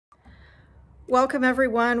Welcome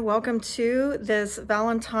everyone. Welcome to this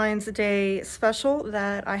Valentine's Day special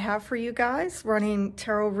that I have for you guys, running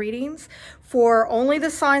tarot readings for only the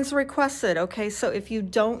signs requested. Okay, so if you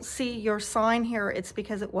don't see your sign here, it's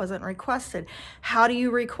because it wasn't requested. How do you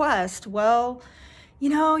request? Well, you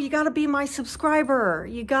know, you got to be my subscriber.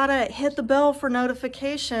 You got to hit the bell for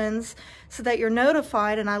notifications so that you're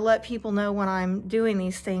notified, and I let people know when I'm doing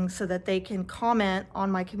these things so that they can comment on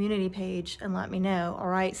my community page and let me know. All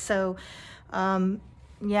right, so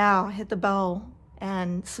yeah, hit the bell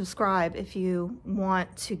and subscribe if you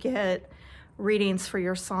want to get readings for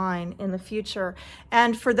your sign in the future.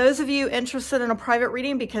 And for those of you interested in a private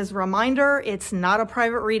reading, because reminder, it's not a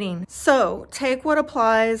private reading. So take what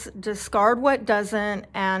applies, discard what doesn't.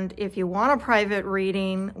 And if you want a private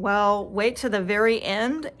reading, well, wait to the very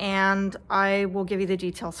end and I will give you the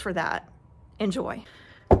details for that. Enjoy.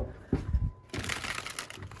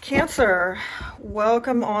 Cancer,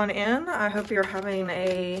 welcome on in. I hope you're having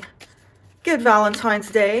a good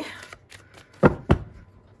Valentine's Day.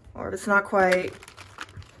 Or if it's not quite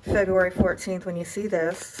February 14th when you see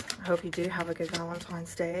this, I hope you do have a good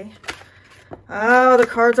Valentine's Day. Oh, the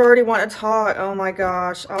cards already want to talk. Oh my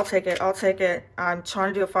gosh, I'll take it. I'll take it. I'm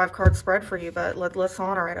trying to do a 5-card spread for you, but let's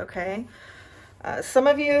honor it, okay? Some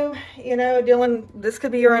of you, you know, this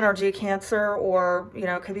could be your energy, Cancer, or, you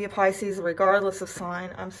know, it could be a Pisces, regardless of sign.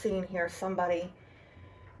 I'm seeing here somebody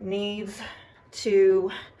needs to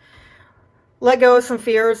let go of some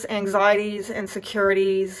fears, anxieties,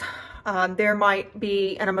 insecurities. There might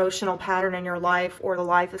be an emotional pattern in your life or the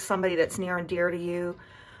life of somebody that's near and dear to you,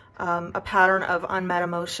 a pattern of unmet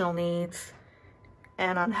emotional needs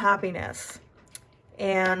and unhappiness.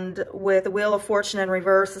 And with the Wheel of Fortune in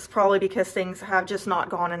reverse, it's probably because things have just not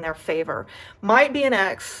gone in their favor. Might be an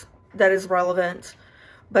ex that is relevant.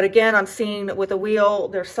 But again, I'm seeing with the wheel,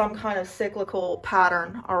 there's some kind of cyclical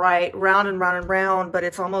pattern, all right? Round and round and round, but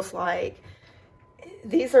it's almost like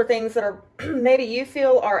these are things that are maybe you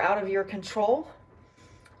feel are out of your control,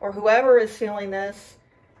 or whoever is feeling this,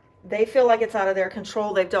 they feel like it's out of their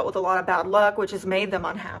control. They've dealt with a lot of bad luck, which has made them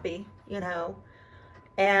unhappy, you know,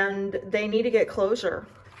 and they need to get closure.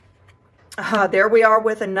 There we are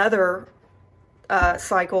with another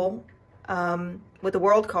cycle with the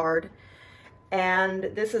World card. And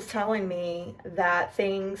this is telling me that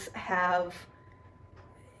things have,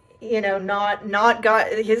 you know, not got,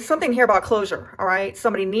 there's something here about closure, all right?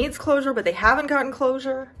 Somebody needs closure, but they haven't gotten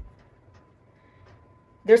closure.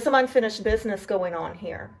 There's some unfinished business going on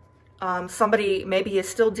here. Somebody maybe is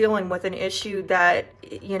still dealing with an issue that,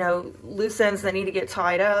 you know, loose ends that need to get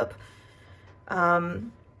tied up.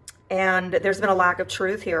 And there's been a lack of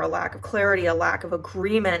truth here, a lack of clarity, a lack of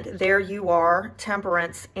agreement. There you are,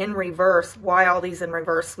 Temperance in reverse. Why all these in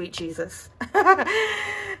reverse, sweet Jesus?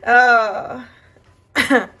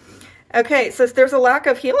 Okay, so there's a lack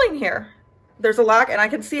of healing here. There's a lack, and I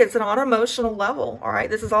can see it's on an emotional level, all right?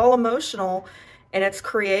 This is all emotional, and it's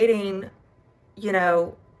creating, you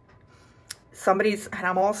know, somebody's, and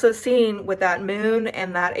I'm also seeing with that Moon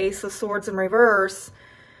and that Ace of Swords in reverse,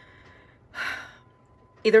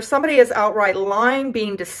 either somebody is outright lying,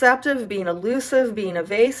 being deceptive, being elusive, being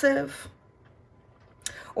evasive,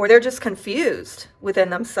 or they're just confused within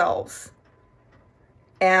themselves.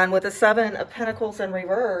 And with the Seven of Pentacles in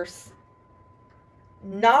reverse,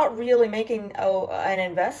 not really making an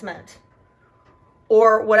investment,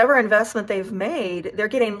 or whatever investment they've made, they're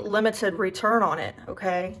getting limited return on it,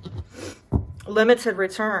 okay? Limited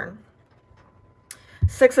return.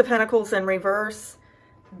 Six of Pentacles in reverse.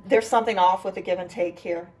 There's something off with the give and take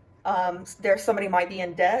here. Somebody might be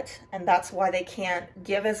in debt, and that's why they can't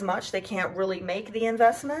give as much. They can't really make the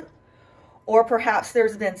investment. Or perhaps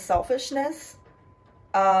there's been selfishness.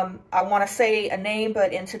 I want to say a name,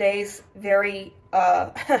 but in today's very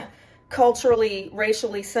culturally,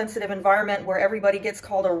 racially sensitive environment where everybody gets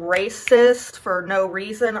called a racist for no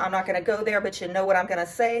reason, I'm not going to go there, but you know what I'm going to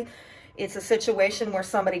say. It's a situation where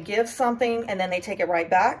somebody gives something and then they take it right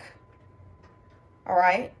back. All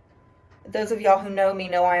right. Those of y'all who know me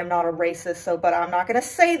know I am not a racist, so, but I'm not going to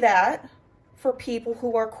say that for people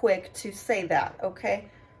who are quick to say that. Okay.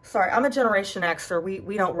 Sorry. I'm a Generation Xer.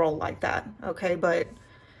 We don't roll like that. Okay. But,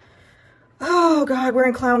 oh God, we're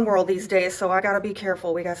in clown world these days. So I got to be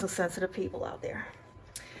careful. We got some sensitive people out there.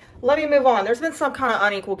 Let me move on. There's been some kind of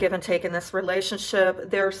unequal give and take in this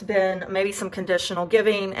relationship. There's been maybe some conditional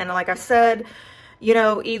giving. And like I said, you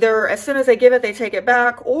know, either as soon as they give it, they take it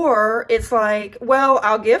back, or it's like, well,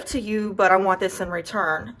 I'll give to you, but I want this in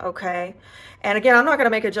return, okay? And again, I'm not going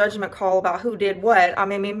to make a judgment call about who did what. I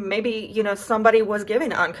mean, maybe, you know, somebody was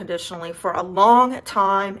giving unconditionally for a long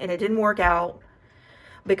time and it didn't work out.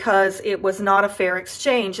 because it was not a fair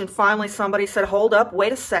exchange. And finally somebody said, hold up,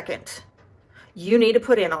 wait a second. You need to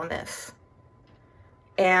put in on this.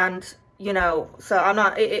 And, you know, so I'm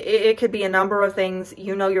not, it could be a number of things,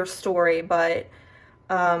 you know your story, but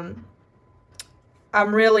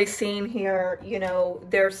I'm really seeing here, you know,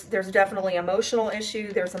 there's definitely emotional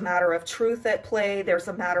issue. There's a matter of truth at play. There's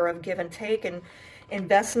a matter of give and take and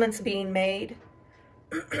investments being made.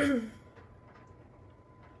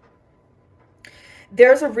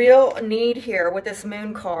 There's a real need here with this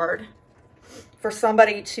moon card for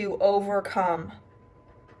somebody to overcome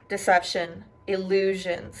deception,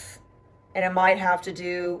 illusions, and it might have to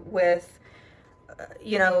do with,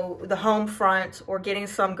 you know, the home front, or getting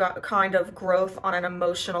some kind of growth on an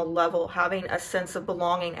emotional level, having a sense of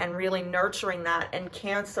belonging and really nurturing that. And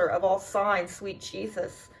Cancer, of all signs, sweet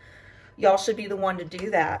Jesus, y'all should be the one to do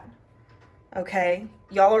that. Okay?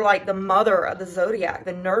 Y'all are like the mother of the zodiac,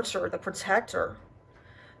 the nurturer, the protector.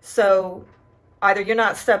 So either you're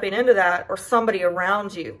not stepping into that, or somebody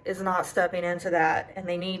around you is not stepping into that, and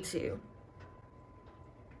they need to.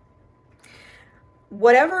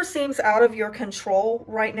 Whatever seems out of your control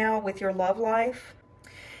right now with your love life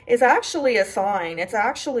is actually a sign. It's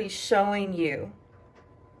actually showing you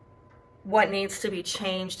what needs to be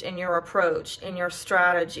changed in your approach, in your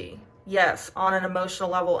strategy. Yes, on an emotional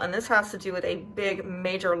level. And this has to do with a big,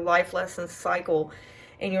 major life lesson cycle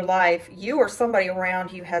in your life. You or somebody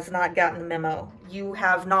around you has not gotten the memo. You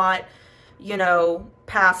have not, you know,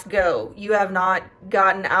 passed go. You have not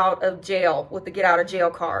gotten out of jail with the get out of jail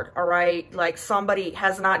card, all right? Like somebody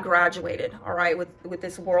has not graduated, all right, with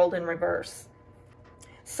this world in reverse.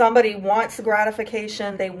 Somebody wants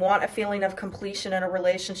gratification. They want a feeling of completion in a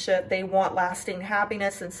relationship. They want lasting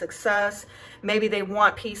happiness and success. Maybe they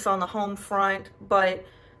want peace on the home front, but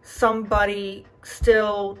somebody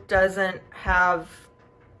still doesn't have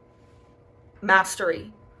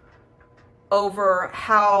mastery over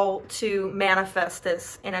how to manifest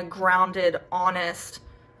this in a grounded, honest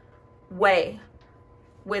way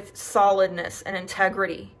with solidness and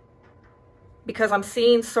integrity. Because I'm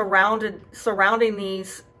seeing surrounding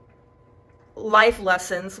these life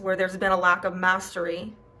lessons where there's been a lack of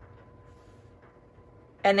mastery,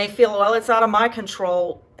 and they feel, well, it's out of my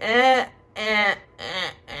control.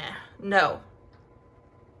 No.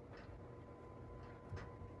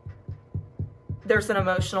 There's an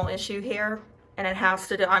emotional issue here, and it has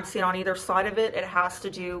to do, I'm seeing on either side of it, it has to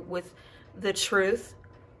do with the truth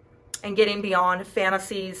and getting beyond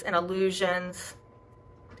fantasies and illusions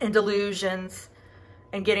and delusions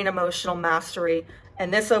and getting emotional mastery.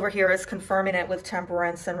 And this over here is confirming it with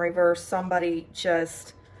Temperance in reverse. Somebody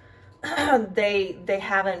just, they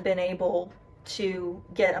haven't been able to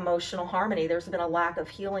get emotional harmony. There's been a lack of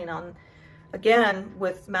healing on, again,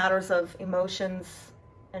 with matters of emotions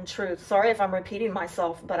and truth. Sorry if I'm repeating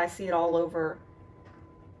myself, but I see it all over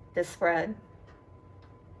this spread.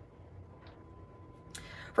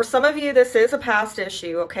 For some of you, this is a past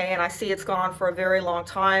issue, okay? And I see it's gone on for a very long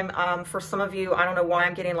time. For some of you, I don't know why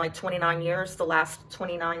I'm getting like 29 years, the last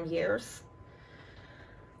 29 years.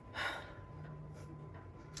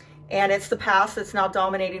 And it's the past that's now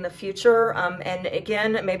dominating the future. And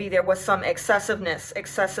again, maybe there was some excessiveness,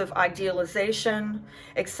 excessive idealization,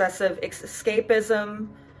 excessive escapism,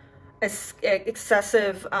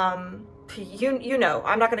 excessive, you know,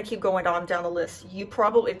 I'm not going to keep going on down the list. You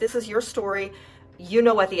probably, if this is your story, you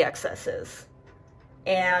know what the excess is.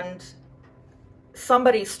 And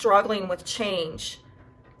somebody's struggling with change.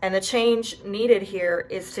 And the change needed here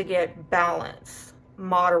is to get balance,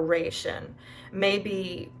 moderation,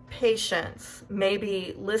 maybe patience,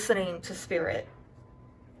 maybe listening to spirit.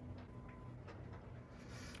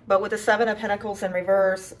 But with the Seven of Pentacles in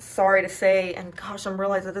reverse, sorry to say, and gosh, I'm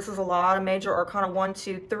realizing that this is a lot of major arcana. 1,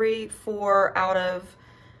 2, 3, 4 out of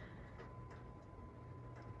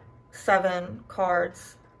 7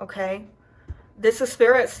 cards, okay? This is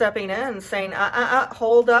spirit stepping in, saying,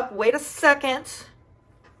 hold up, wait a second.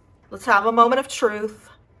 Let's have a moment of truth.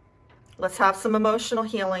 Let's have some emotional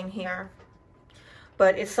healing here.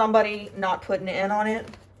 But is somebody not putting in on it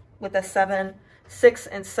with the 6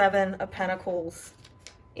 and 7 of Pentacles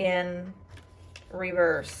in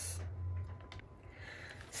reverse?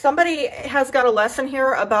 Somebody has got a lesson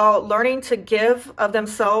here about learning to give of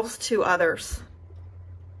themselves to others,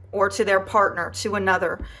 or to their partner, to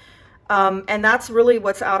another. And that's really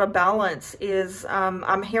what's out of balance is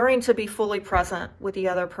I'm hearing to be fully present with the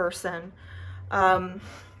other person.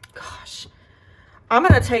 Gosh, I'm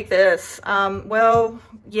going to take this. Well,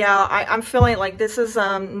 yeah, I'm feeling like this is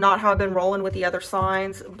not how I've been rolling with the other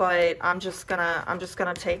signs, but I'm just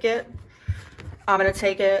gonna take it. I'm going to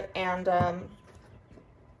take it, and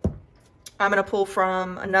I'm going to pull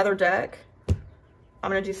from another deck. I'm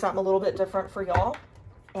going to do something a little bit different for y'all.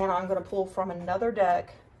 And I'm going to pull from another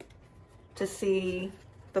deck to see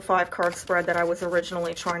the 5-card spread that I was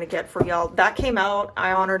originally trying to get for y'all. That came out.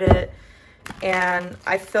 I honored it. And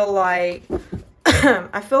I feel like,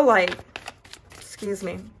 excuse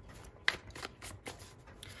me,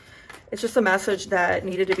 it's just a message that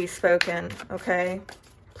needed to be spoken, okay?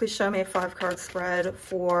 Please show me a 5-card spread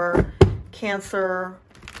for Cancer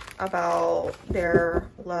about their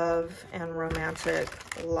love and romantic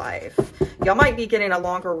life. Y'all might be getting a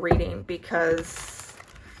longer reading because,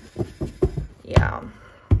 yeah,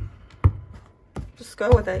 just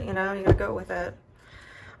go with it, you know, you gotta go with it.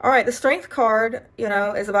 All right, the Strength card, you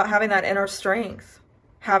know, is about having that inner strength,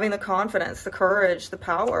 having the confidence, the courage, the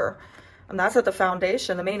power. And that's at the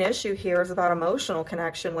foundation. The main issue here is about emotional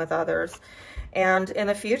connection with others. And in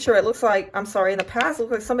the future, it looks like, I'm sorry, in the past, it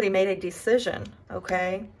looks like somebody made a decision,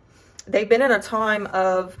 okay? They've been in a time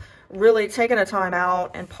of really taking a time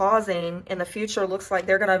out and pausing. In the future, it looks like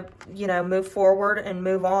they're going to, you know, move forward and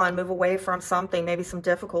move on, move away from something, maybe some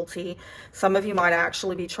difficulty. Some of you might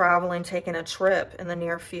actually be traveling, taking a trip in the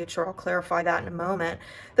near future. I'll clarify that in a moment.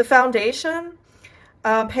 The foundation,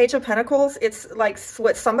 Page of Pentacles, it's like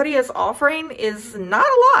what somebody is offering is not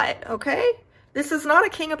a lot, okay? This is not a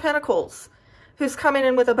King of Pentacles who's coming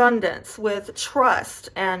in with abundance, with trust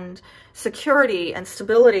and security and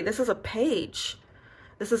stability. This is a page.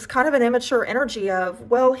 This is kind of an immature energy of,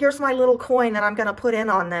 well, here's my little coin that I'm going to put in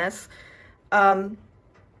on this. I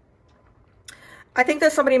think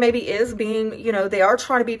that somebody maybe is being, you know, they are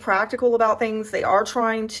trying to be practical about things. They are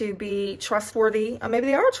trying to be trustworthy. Maybe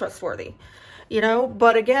they are trustworthy, you know,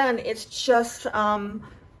 but again, it's just,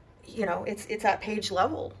 you know, it's at page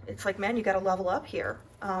level. It's like, man, you got to level up here.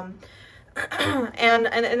 And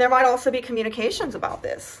there might also be communications about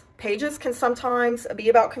this. Pages can sometimes be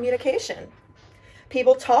about communication.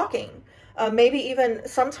 People talking, maybe even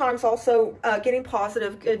sometimes also getting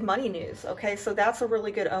positive, good money news. Okay, so that's a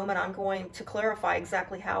really good omen. I'm going to clarify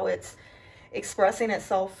exactly how it's expressing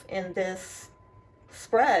itself in this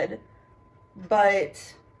spread.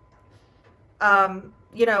 But,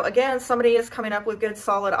 you know, again, somebody is coming up with good,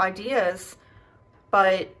 solid ideas,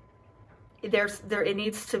 but it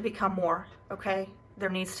needs to become more. Okay, there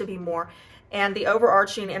needs to be more. And the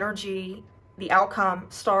overarching energy, the outcome,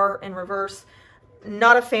 Star in reverse.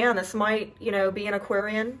 Not a fan. This might, you know, be an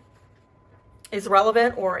Aquarian is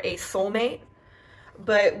relevant or a soulmate.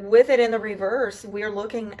 But with it in the reverse, we're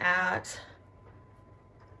looking at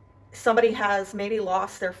somebody has maybe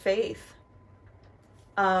lost their faith.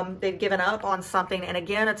 They've given up on something. And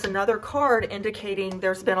again, it's another card indicating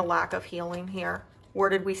there's been a lack of healing here. Where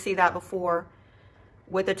did we see that before?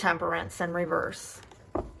 With the Temperance in reverse.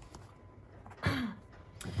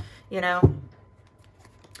 You know?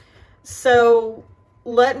 So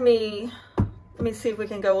let me see if we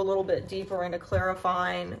can go a little bit deeper into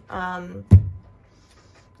clarifying.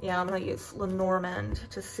 Yeah, I'm going to use Lenormand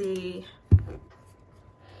to see.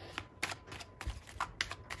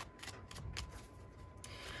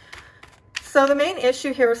 So the main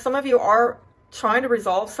issue here is some of you are trying to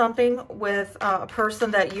resolve something with a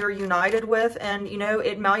person that you're united with, and you know,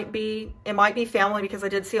 it might be family, because I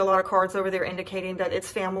did see a lot of cards over there indicating that it's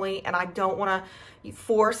family, and I don't want to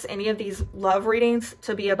force any of these love readings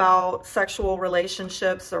to be about sexual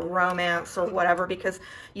relationships or romance or whatever, because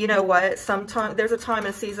you know what, sometimes there's a time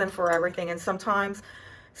and season for everything, and sometimes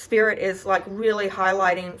Spirit is like really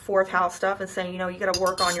highlighting 4th house stuff and saying, you know, you got to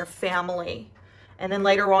work on your family. And then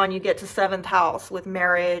later on, you get to 7th house with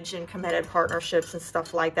marriage and committed partnerships and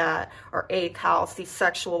stuff like that. Or 8th house, these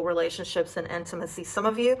sexual relationships and intimacy. Some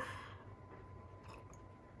of you,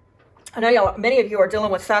 I know many of you are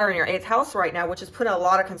dealing with Saturn in your 8th house right now, which is putting a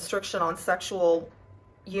lot of constriction on sexual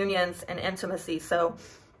unions and intimacy. So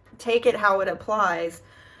take it how it applies.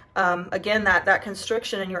 Again, that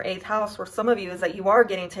constriction in your 8th house for some of you is that you are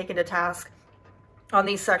getting taken to task on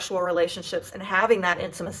these sexual relationships and having that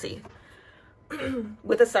intimacy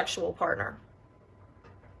with a sexual partner.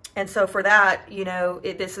 And so for that, you know,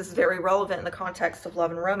 this is very relevant in the context of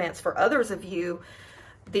love and romance. For others of you,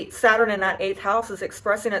 the Saturn in that 8th house is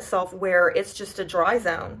expressing itself where it's just a dry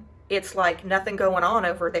zone. It's like nothing going on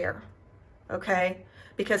over there. Okay?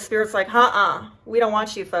 Because Spirit's like, we don't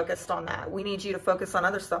want you focused on that. We need you to focus on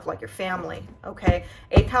other stuff like your family. Okay?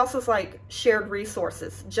 8th house is like shared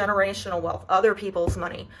resources, generational wealth, other people's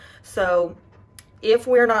money. So if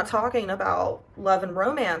we're not talking about love and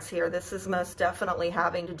romance here, this is most definitely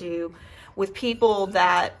having to do with people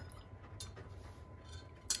that,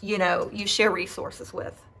 you know, you share resources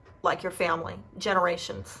with, like your family,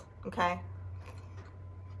 generations, okay?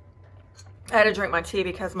 I had to drink my tea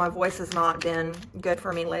because my voice has not been good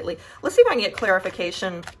for me lately. Let's see if I can get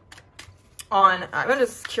clarification on, I'm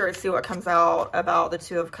just curious to see what comes out about the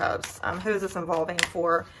Two of Cups. Who is this involving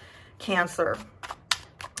for Cancer?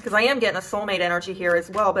 Because I am getting a soulmate energy here as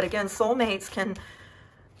well. But again, soulmates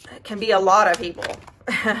can be a lot of people.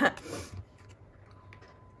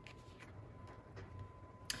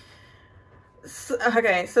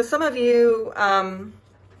 Okay, so some of you,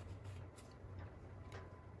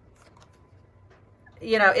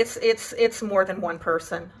 you know, it's more than one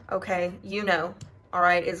person, okay? You know, all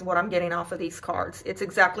right, is what I'm getting off of these cards. It's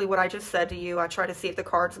exactly what I just said to you. I try to see if the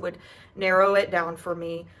cards would narrow it down for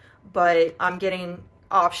me, but I'm getting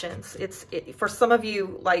options. For some of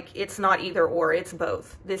you, like, it's not either or, it's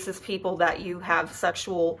both. This is people that you have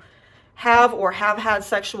or have had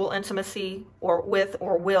sexual intimacy or with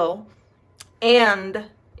or will, and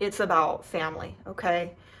it's about family,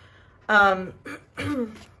 okay? What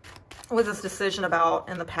was this decision about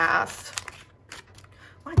in the past?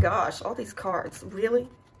 My gosh, all these cards, really?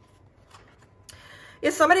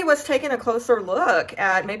 If somebody was taking a closer look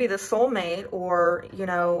at maybe the soulmate or, you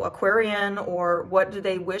know, Aquarian, or what do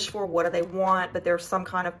they wish for, what do they want, but there's some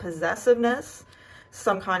kind of possessiveness,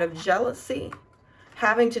 some kind of jealousy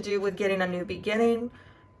having to do with getting a new beginning,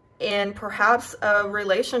 and perhaps a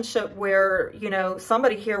relationship where, you know,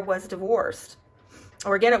 somebody here was divorced.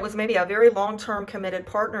 Or again, it was maybe a very long-term committed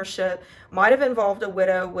partnership, might have involved a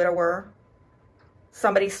widow, widower,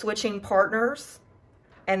 somebody switching partners,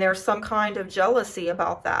 and there's some kind of jealousy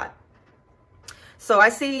about that. So I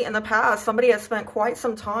see in the past, somebody has spent quite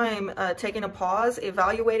some time taking a pause,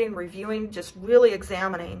 evaluating, reviewing, just really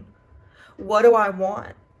examining, what do I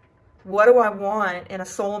want? What do I want in a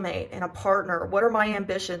soulmate, in a partner? What are my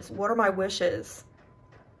ambitions? What are my wishes?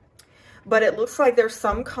 But it looks like there's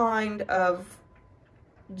some kind of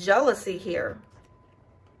jealousy here.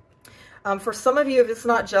 For some of you, if it's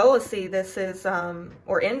not jealousy, this is,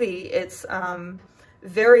 or envy, it's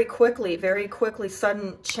very quickly,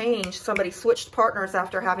 sudden change. Somebody switched partners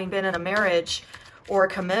after having been in a marriage or a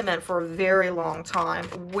commitment for a very long time.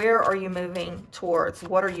 Where are you moving towards?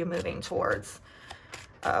 What are you moving towards?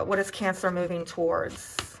 What is Cancer moving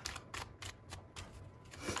towards?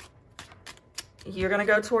 You're going to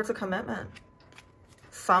go towards a commitment.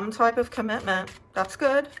 Some type of commitment. That's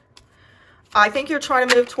good. I think you're trying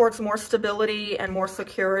to move towards more stability and more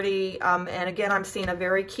security. And again, I'm seeing a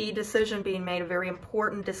very key decision being made, a very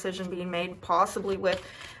important decision being made, possibly with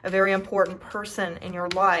a very important person in your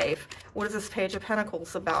life. What is this Page of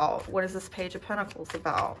Pentacles about? What is this Page of Pentacles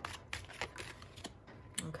about?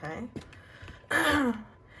 Okay.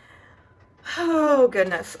 Oh,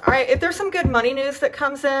 goodness. All right, if there's some good money news that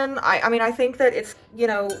comes in, I mean, I think that it's, you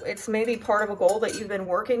know, it's maybe part of a goal that you've been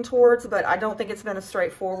working towards, but I don't think it's been a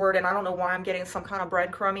straightforward, and I don't know why I'm getting some kind of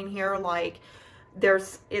breadcrumbing here. Like,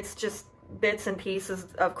 it's just bits and pieces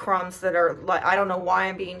of crumbs that are, like, I don't know why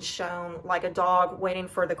I'm being shown like a dog waiting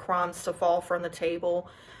for the crumbs to fall from the table.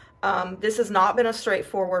 This has not been a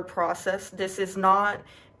straightforward process. This is not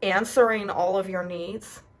answering all of your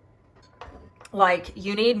needs. Like,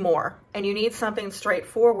 you need more, and you need something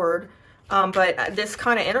straightforward, but this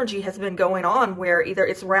kind of energy has been going on where either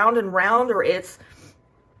it's round and round, or it's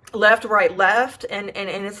left, right, left, and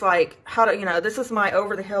it's like, how do, you know, this is my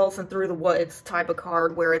over the hills and through the woods type of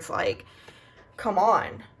card, where it's like, come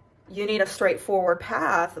on, you need a straightforward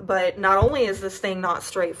path. But not only is this thing not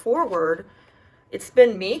straightforward, it's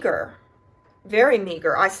been meager, very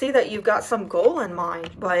meager. I see that you've got some goal in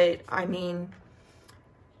mind, but I mean,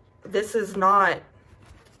 this is not,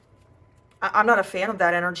 I'm not a fan of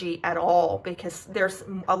that energy at all, because there's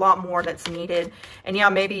a lot more that's needed. And yeah,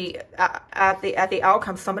 maybe at the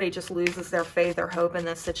outcome, somebody just loses their faith or hope in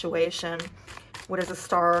this situation. What is a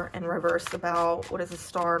Star in reverse about? What is a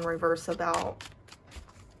Star in reverse about?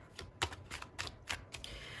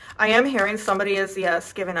 I am hearing somebody is,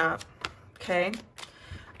 yes, giving up. Okay.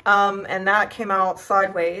 And that came out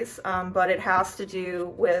sideways, but it has to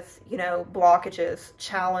do with, you know, blockages,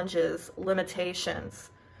 challenges, limitations,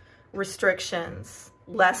 restrictions,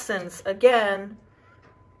 lessons. Again,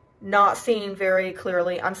 not seeing very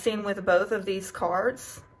clearly. I'm seeing with both of these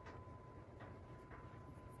cards.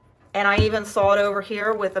 And I even saw it over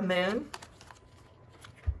here with the Moon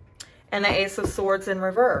and the Ace of Swords in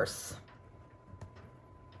reverse.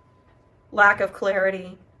 Lack of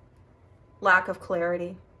clarity. Lack of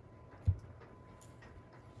clarity.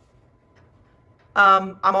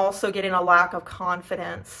 I'm also getting a lack of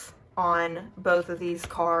confidence on both of these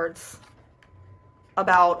cards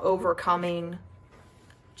about overcoming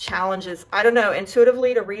challenges. I don't know,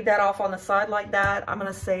 intuitively, to read that off on the side like that, I'm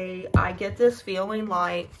going to say I get this feeling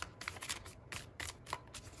like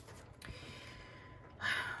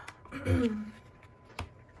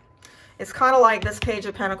It's kind of like this Page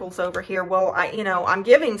of Pentacles over here. Well, I'm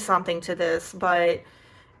giving something to this, but,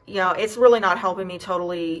 it's really not helping me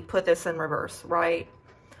totally put this in reverse, right?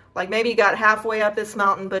 Like maybe you got halfway up this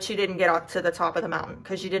mountain, but you didn't get up to the top of the mountain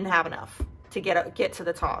because you didn't have enough to get to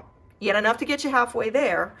the top. You had enough to get you halfway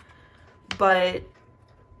there, but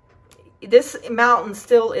this mountain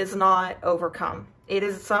still is not overcome. It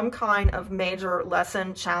is some kind of major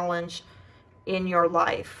lesson, challenge in your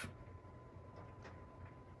life.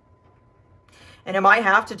 And it might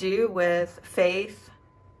have to do with faith,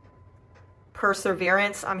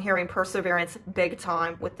 perseverance. I'm hearing perseverance big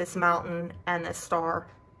time with this mountain and this star.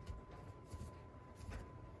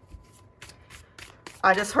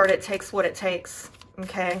 I just heard it takes what it takes,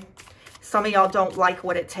 okay? Some of y'all don't like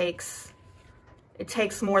what it takes. It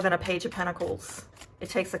takes more than a Page of Pentacles. It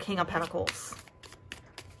takes a King of Pentacles.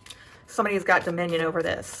 Somebody's got dominion over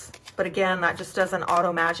this. But again, that just doesn't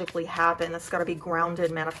auto-magically happen. It's got to be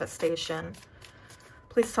grounded manifestation.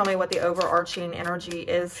 Please tell me what the overarching energy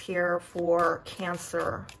is here for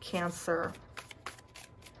Cancer. Cancer.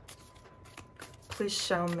 Please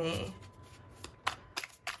show me.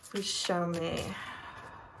 Please show me.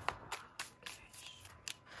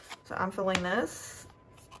 So I'm feeling this,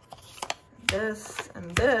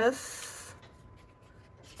 and this,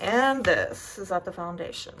 and this. Is that the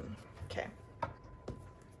foundation? Okay.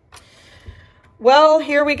 Well,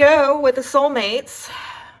 here we go with the soulmates.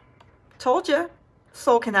 Told you.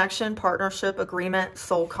 Soul connection, partnership, agreement,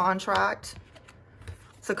 soul contract.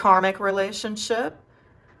 It's a karmic relationship.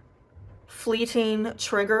 Fleeting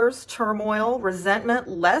triggers, turmoil, resentment,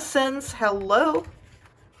 lessons. Hello.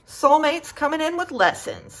 Soulmates coming in with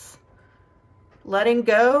lessons. Letting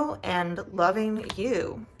go and loving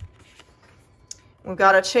you. We've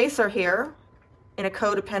got a chaser here in a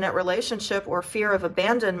codependent relationship or fear of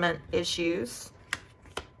abandonment issues.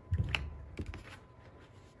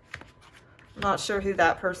 I'm not sure who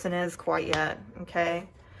that person is quite yet, okay?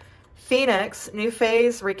 Phoenix, new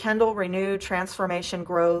phase, rekindle, renew, transformation,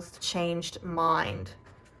 growth, changed mind.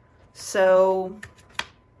 So,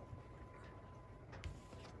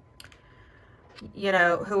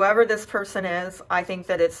 whoever this person is, I think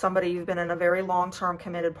that it's somebody you've been in a very long-term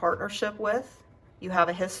committed partnership with. You have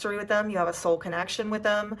a history with them. You have a soul connection with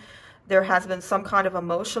them. There has been some kind of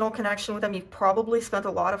emotional connection with them. You've probably spent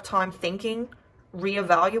a lot of time thinking,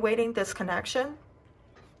 reevaluating this connection.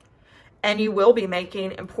 And you will be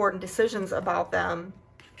making important decisions about them.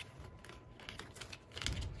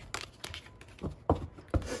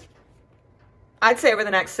 I'd say over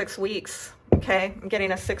the next 6 weeks. Okay, I'm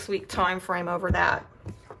getting a 6-week time frame over that.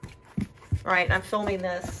 All right, I'm filming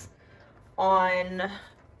this on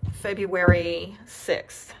February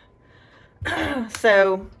 6th.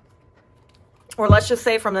 So, or let's just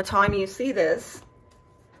say from the time you see this,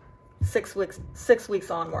 6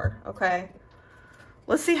 weeks onward, okay?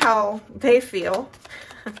 Let's see how they feel.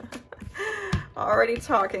 Already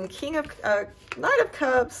talking Knight of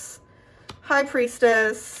Cups, High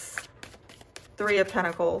Priestess, Three of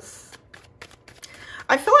Pentacles.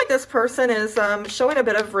 I feel like this person is showing a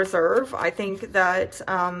bit of reserve. I think that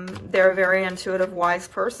they're a very intuitive, wise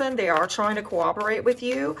person. They are trying to cooperate with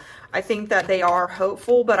you. I think that they are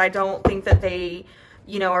hopeful, but I don't think that they,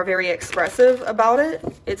 are very expressive about it.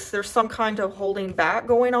 There's some kind of holding back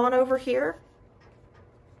going on over here.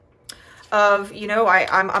 Of,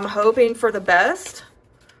 I'm hoping for the best,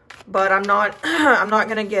 but I'm not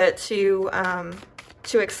going to get too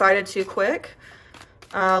excited too quick.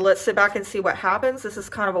 Let's sit back and see what happens. This is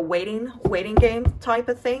kind of a waiting game type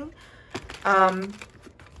of thing.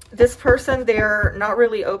 This person, they're not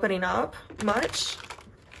really opening up much.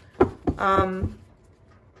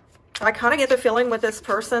 I kind of get the feeling with this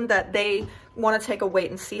person that they want to take a wait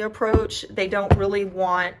and see approach. They don't really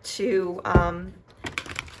want to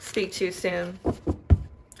speak too soon.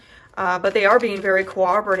 But they are being very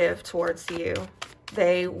cooperative towards you.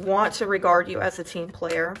 They want to regard you as a team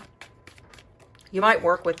player. You might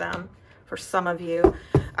work with them for some of you.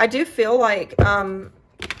 I do feel like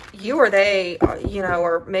you or they,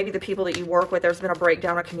 or maybe the people that you work with, there's been a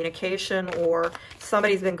breakdown of communication, or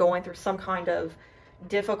somebody's been going through some kind of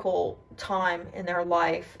difficult time in their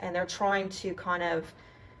life, and they're trying to kind of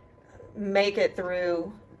make it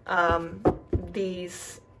through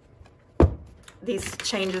these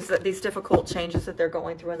changes, these difficult changes that they're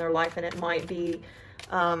going through in their life. And it might be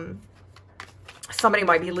somebody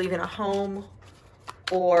might be leaving a home,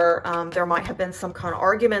 or there might have been some kind of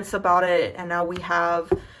arguments about it, and now we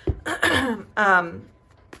have a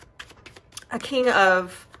King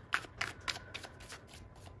of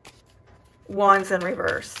Wands in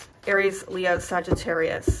reverse. Aries, Leo,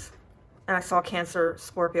 Sagittarius. And I saw Cancer,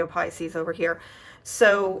 Scorpio, Pisces over here.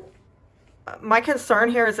 So my concern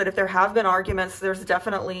here is that if there have been arguments, there's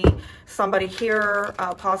definitely somebody here,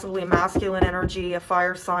 possibly a masculine energy, a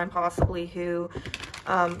fire sign possibly, who,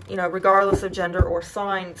 you know, regardless of gender or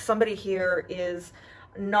sign, somebody here is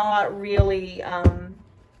not really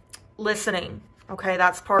listening. Okay,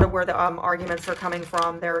 that's part of where the arguments are coming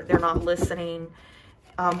from. They're not listening.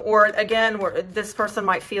 Or again, where this person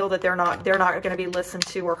might feel that they're not going to be listened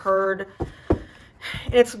to or heard.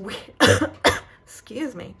 It's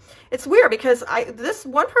excuse me. It's weird because this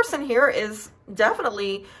one person here is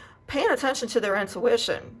definitely paying attention to their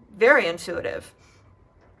intuition. Very intuitive.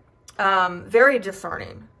 Very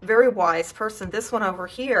discerning. Very wise person. This one over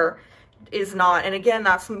here is not. And again,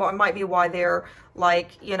 that's might be why they're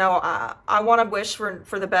like, you know, I want to wish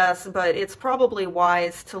for the best, but it's probably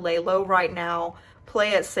wise to lay low right now,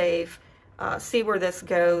 play it safe, see where this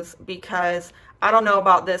goes, because I don't know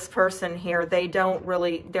about this person here.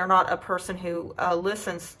 They're not a person who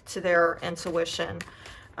listens to their intuition.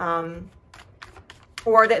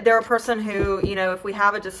 Or that they're a person who, you know, if we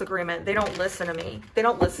have a disagreement, they don't listen to me. They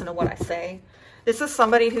don't listen to what I say. This is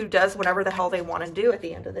somebody who does whatever the hell they want to do at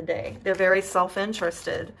the end of the day. They're very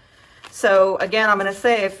self-interested. So again, I'm going to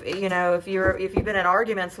say, if you've been in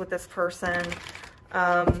arguments with this person,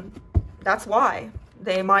 that's why.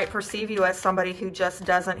 They might perceive you as somebody who just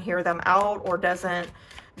doesn't hear them out, or doesn't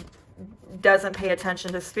pay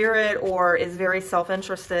attention to spirit, or is very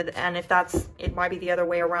self-interested. And if it might be the other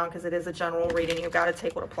way around, because it is a general reading. You've got to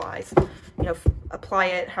take what applies. You know, apply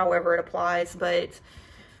it however it applies. But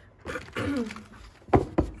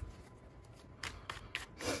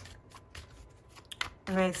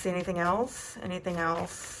I see anything else? Anything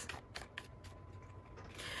else?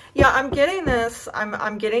 Yeah, I'm getting this.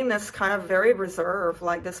 I'm getting this kind of very reserved.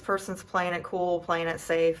 Like this person's playing it cool, playing it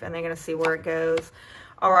safe, and they're going to see where it goes.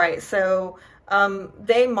 All right, so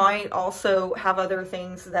they might also have other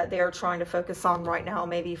things that they are trying to focus on right now,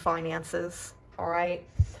 maybe finances. All right,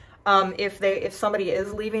 if somebody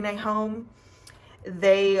is leaving a home,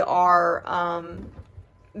 they are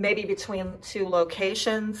maybe between two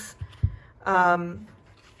locations,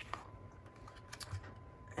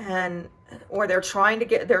 or they're trying to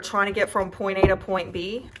get from point A to point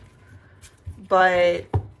B. But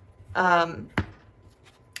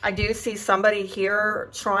I do see somebody here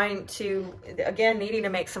trying to, again, needing to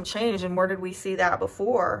make some change. And where did we see that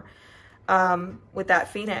before? With that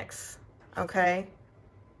Phoenix, okay?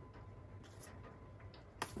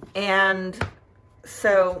 And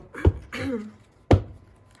so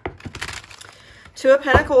Two of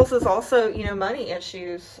Pentacles is also, you know, money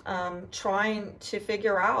issues, trying to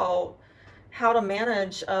figure out how to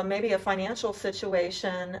manage maybe a financial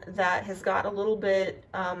situation that has got a little bit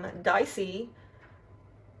dicey,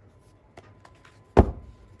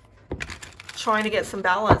 trying to get some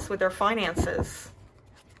balance with their finances.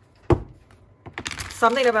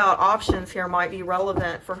 Something about options here might be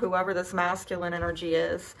relevant for whoever this masculine energy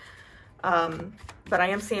is. But I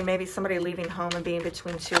am seeing maybe somebody leaving home and being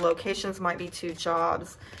between two locations, might be two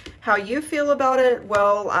jobs. How you feel about it?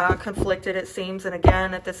 Well, conflicted it seems. And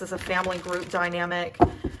again, if this is a family group dynamic,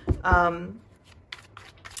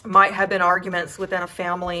 might have been arguments within a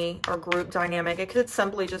family or group dynamic. It could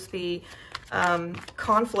simply just be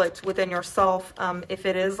conflict within yourself. If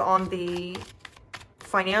it is on the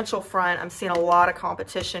financial front, I'm seeing a lot of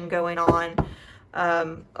competition going on.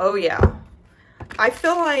 Oh yeah. I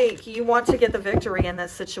feel like you want to get the victory in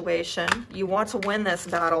this situation. You want to win this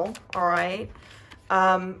battle, all right?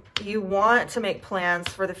 You want to make plans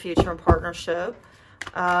for the future in partnership,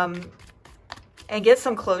 and get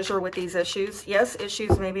some closure with these issues. Yes,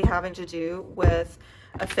 issues maybe having to do with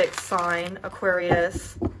a fixed sign,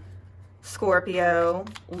 Aquarius, Scorpio,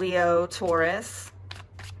 Leo, Taurus.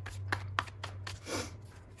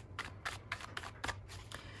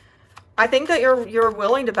 I think that you're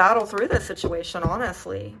willing to battle through this situation,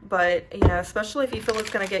 honestly. But, you know, especially if you feel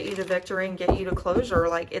it's going to get you to victory and get you to closure.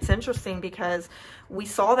 Like, it's interesting because we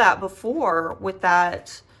saw that before with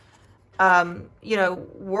that, you know,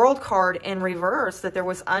 world card in reverse, that there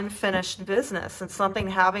was unfinished business and something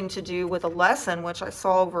having to do with a lesson, which I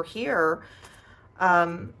saw over here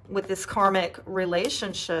with this karmic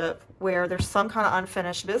relationship where there's some kind of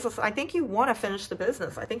unfinished business. I think you want to finish the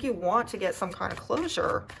business. I think you want to get some kind of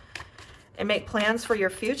closure and make plans for your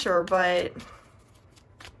future. But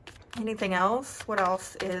anything else? What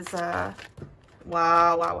else is,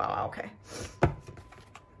 wow, okay.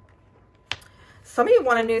 Some of you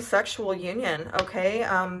want a new sexual union, okay?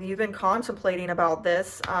 You've been contemplating about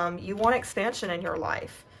this. You want expansion in your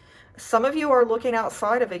life. Some of you are looking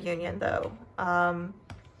outside of a union, though.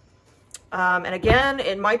 And again,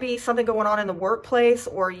 it might be something going on in the workplace,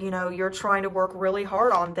 or, you know, you're trying to work really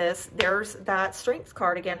hard on this. There's that Strength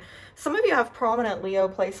card again. Some of you have prominent Leo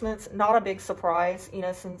placements. Not a big surprise, you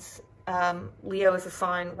know, since Leo is a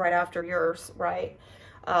sign right after yours, right?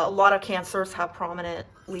 A lot of Cancers have prominent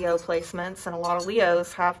Leo placements, and a lot of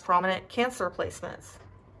Leos have prominent Cancer placements.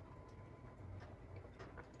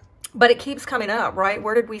 But it keeps coming up, right?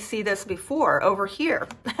 Where did we see this before? Over here.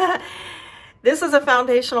 This is a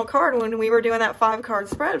foundational card when we were doing that 5-card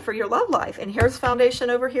spread for your love life. And here's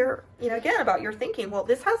foundation over here, you know, again, about your thinking. Well,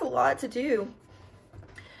 this has a lot to do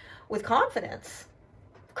with confidence,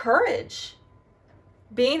 courage,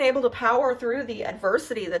 being able to power through the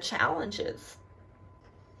adversity, the challenges.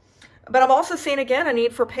 But I'm also seeing, again, a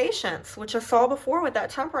need for patience, which I saw before with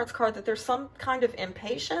that Temperance card, that there's some kind of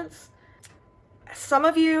impatience. Some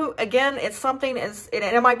of you, again, it's something,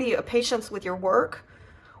 it might be a patience with your work,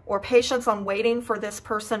 or patience on waiting for this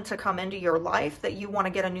person to come into your life that you want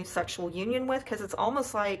to get a new sexual union with, because it's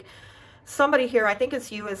almost like somebody here, I think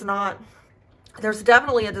it's you, is not, there's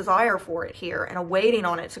definitely a desire for it here and a waiting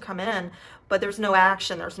on it to come in, but there's no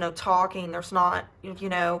action, there's no talking, there's not, you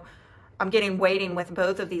know, I'm getting waiting with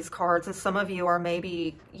both of these cards. And some of you are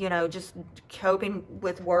maybe, you know, just coping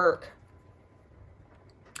with work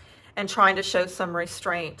and trying to show some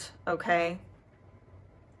restraint, okay,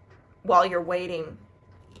 while you're waiting.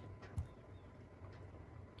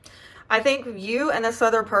 I think you and this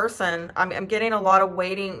other person, I'm getting a lot of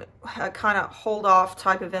waiting, kind of hold off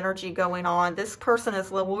type of energy going on. This person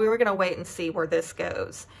is, well, we were going to wait and see where this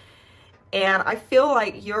goes. And I feel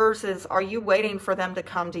like yours is, are you waiting for them to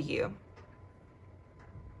come to you?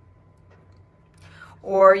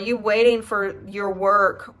 Or are you waiting for your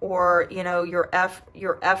work, or, you know, your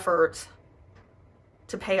effort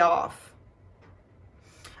to pay off?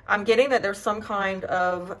 I'm getting that there's some kind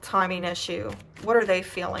of timing issue. What are they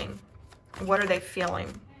feeling? What are they feeling?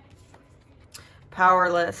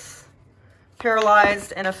 Powerless,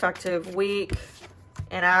 paralyzed, ineffective, weak,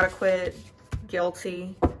 inadequate,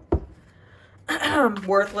 guilty,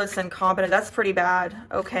 worthless, incompetent. That's pretty bad,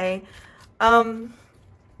 okay?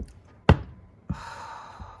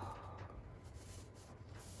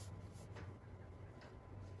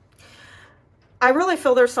 I really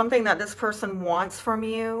feel there's something that this person wants from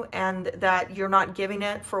you and that you're not giving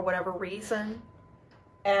it for whatever reason.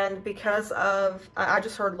 And because of, I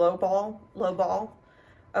just heard lowball.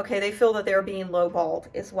 Okay, they feel that they're being lowballed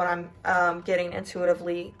is what I'm getting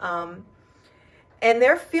intuitively. And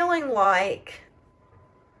they're feeling like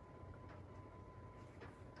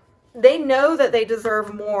they know that they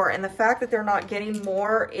deserve more. And the fact that they're not getting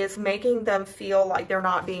more is making them feel like they're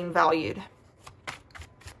not being valued.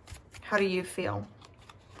 How do you feel?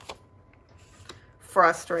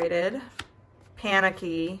 Frustrated,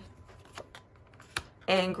 panicky,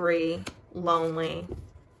 angry, lonely.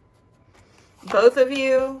 Both of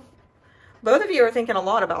you are thinking a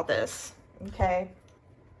lot about this, okay?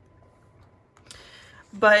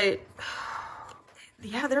 But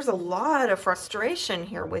yeah, there's a lot of frustration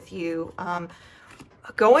here with you.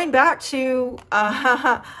 Going back to,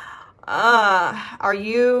 are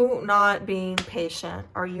you not being patient?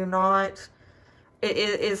 Are you not,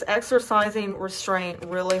 is exercising restraint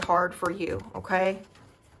really hard for you, okay?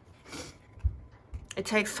 It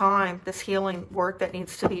takes time, this healing work that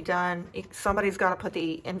needs to be done. Somebody's got to put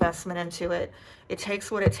the investment into it. It takes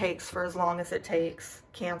what it takes for as long as it takes,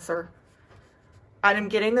 Cancer. I'm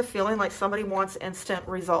getting the feeling like somebody wants instant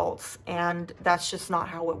results, and that's just not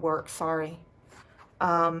how it works, sorry.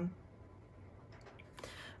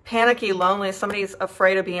 Panicky, lonely, somebody's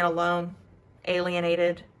afraid of being alone,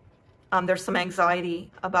 alienated. There's some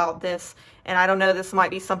anxiety about this, and I don't know, this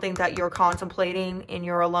might be something that you're contemplating in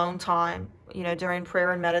your alone time, you know, during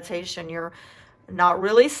prayer and meditation. You're not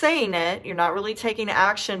really saying it, you're not really taking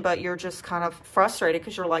action, but you're just kind of frustrated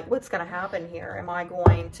because you're like, what's going to happen here? Am I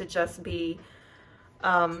going to just be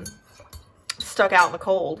stuck out in the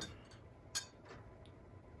cold?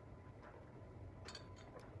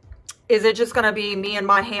 Is it just going to be me and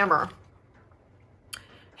my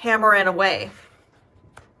hammering away,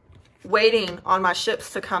 waiting on my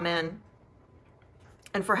ships to come in?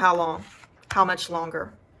 And for how long? How much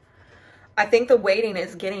longer? I think the waiting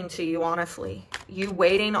is getting to you, honestly. You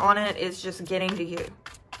waiting on it is just getting to you.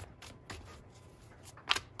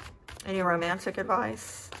 Any romantic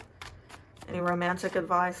advice? Any romantic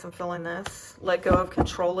advice? I'm feeling this. Let go of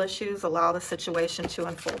control issues. Allow the situation to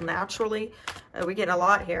unfold naturally. We're getting a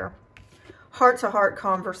lot here. Heart-to-heart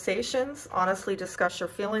conversations. Honestly discuss your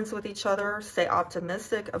feelings with each other. Stay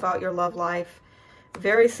optimistic about your love life.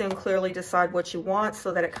 Very soon, clearly decide what you want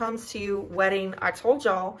so that it comes to you. Wedding. I told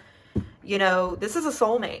y'all, you know, this is a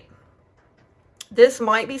soulmate. This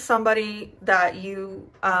might be somebody that you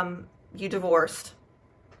divorced,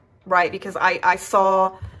 right? Because I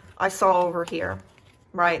saw over here,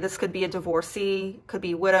 right? This could be a divorcee, could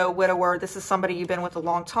be widow, widower. This is somebody you've been with a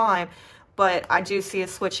long time, but I do see a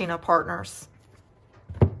switching of partners.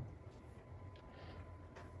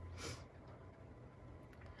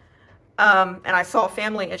 And I saw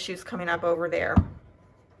family issues coming up over there.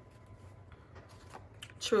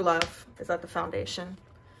 True love is at the foundation.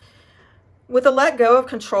 With the let go of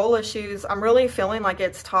control issues, I'm really feeling like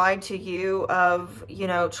it's tied to you of, you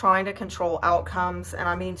know, trying to control outcomes. And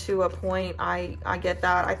I mean, to a point, I get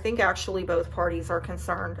that. I think actually both parties are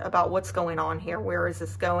concerned about what's going on here. Where is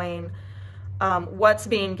this going? What's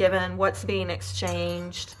being given? What's being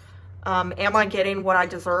exchanged? Am I getting what I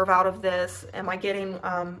deserve out of this? Am I getting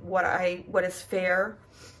what is fair?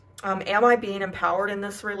 Am I being empowered in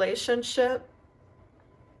this relationship?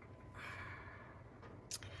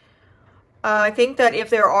 I think that if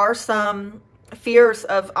there are some fears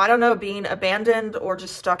of, I don't know, being abandoned or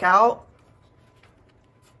just stuck out,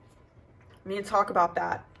 we need to talk about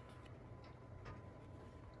that.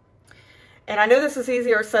 And I know this is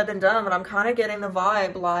easier said than done, but I'm kind of getting the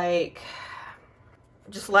vibe like,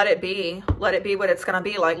 just let it be. Let it be what it's going to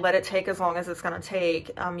be. Like, let it take as long as it's going to take.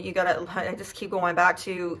 You got to, I just keep going back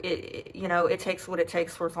to it, you know, it takes what it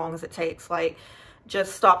takes for as long as it takes. Like,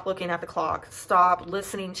 just stop looking at the clock. Stop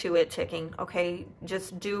listening to it ticking. Okay,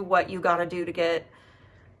 just do what you got to do to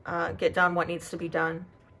get done what needs to be done.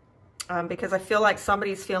 Because I feel like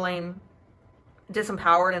somebody's feeling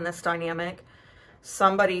disempowered in this dynamic.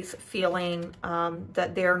 Somebody's feeling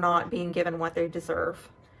that they're not being given what they deserve.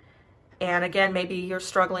 And again, maybe you're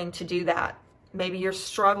struggling to do that. Maybe you're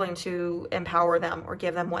struggling to empower them or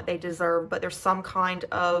give them what they deserve. But there's some kind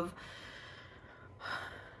of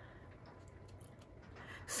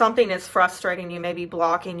something is frustrating you, maybe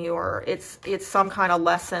blocking you, or it's some kind of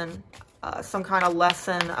lesson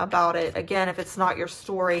about it. Again, if it's not your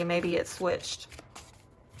story, maybe it's switched.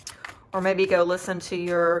 Or maybe go listen to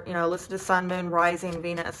your, you know, listen to Sun, Moon, Rising,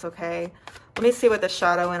 Venus, okay? Let me see what the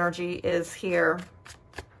shadow energy is here.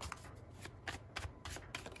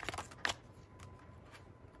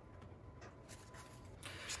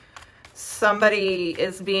 Somebody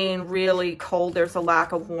is being really cold. There's a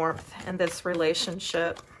lack of warmth in this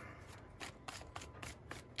relationship.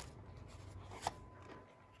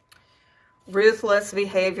 Ruthless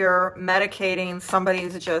behavior, medicating.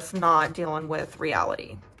 Somebody's just not dealing with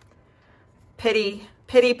reality. Pity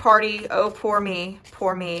party. Oh, poor me,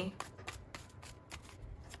 poor me.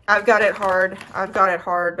 I've got it hard. I've got it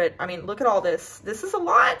hard. But I mean, look at all this. This is a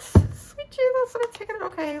lot. Sweet Jesus, I'm taking it.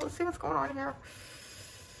 Okay, let's see what's going on here.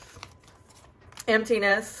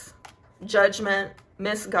 Emptiness, judgment,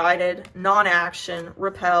 misguided, non-action,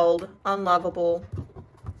 repelled, unlovable.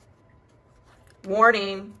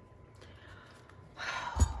 Warning.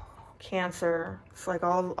 Cancer. It's like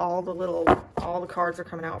all the cards are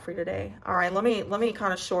coming out for you today. All right, let me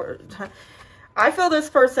kind of short. I feel this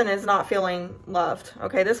person is not feeling loved.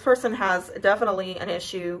 Okay, this person has definitely an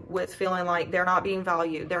issue with feeling like they're not being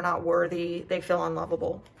valued, they're not worthy, they feel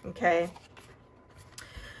unlovable. Okay.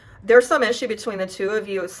 There's some issue between the two of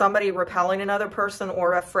you, somebody repelling another person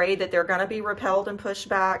or afraid that they're going to be repelled and pushed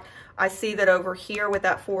back. I see that over here with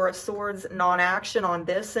that Four of Swords, non-action on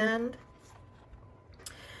this end.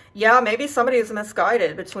 Yeah, maybe somebody is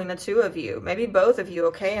misguided between the two of you. Maybe both of you,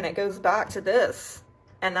 okay? And it goes back to this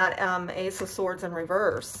and that Ace of Swords in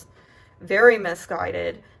reverse. Very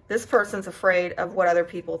misguided. This person's afraid of what other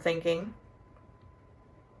people are thinking.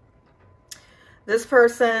 This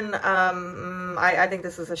person, I think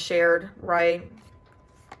this is a shared, right?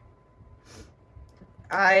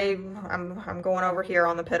 I'm going over here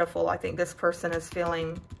on the pitiful. I think this person is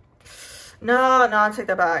feeling, no, I take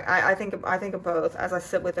that back. I think of both as I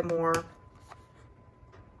sit with it more.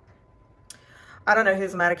 I don't know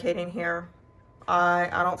who's medicating here.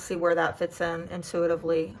 I don't see where that fits in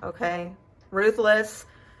intuitively, okay? Ruthless,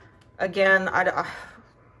 again,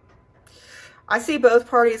 I see both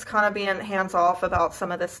parties kind of being hands-off about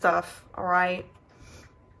some of this stuff, all right?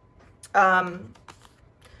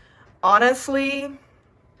 Honestly,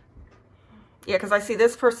 yeah, because I see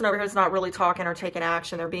this person over here is not really talking or taking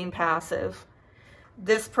action. They're being passive.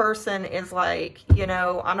 This person is like, you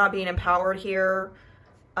know, I'm not being empowered here.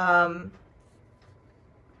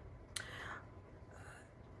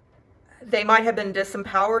 They might have been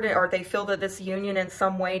disempowered, or they feel that this union in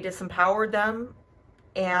some way disempowered them,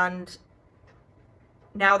 and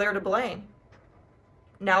now they're to blame.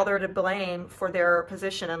 Now they're to blame for their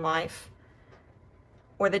position in life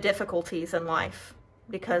or the difficulties in life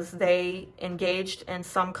because they engaged in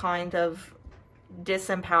some kind of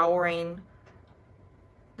disempowering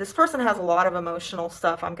This person has a lot of emotional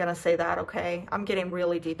stuff. I'm going to say that, okay? I'm getting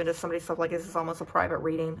really deep into somebody's stuff. Like, this is almost a private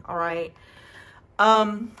reading, all right?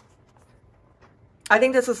 I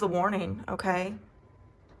think this is the warning, okay?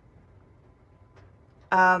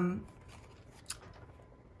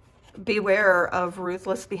 Beware of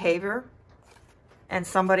ruthless behavior and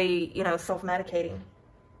somebody, you know, self-medicating.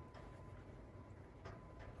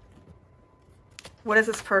 What is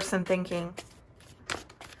this person thinking?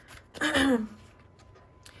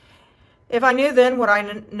 If I knew then what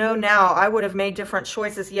I know now, I would have made different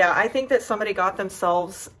choices. Yeah, I think that somebody got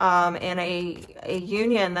themselves in a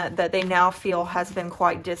union that they now feel has been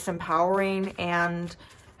quite disempowering and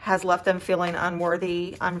has left them feeling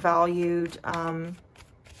unworthy, unvalued,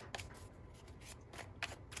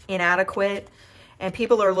 inadequate. And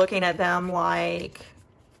people are looking at them like,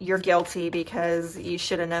 you're guilty because you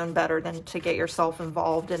should have known better than to get yourself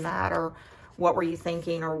involved in that, or what were you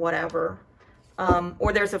thinking, or whatever.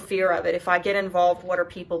 Or there's a fear of it. If I get involved, what are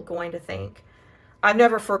people going to think? I've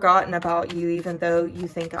never forgotten about you, even though you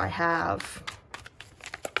think I have.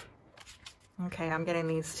 Okay, I'm getting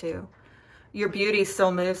these two. Your beauty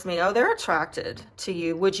still moves me. Oh, they're attracted to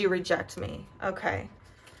you. Would you reject me? Okay.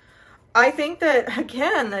 I think that,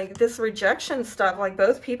 again, like this rejection stuff, like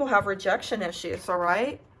both people have rejection issues, all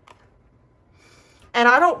right? And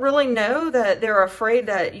I don't really know that they're afraid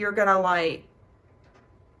that you're going to, like,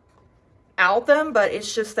 out them, but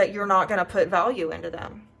it's just that you're not going to put value into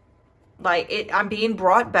them. Like, I'm being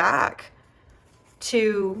brought back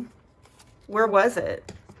to, where was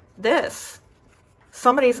it? This.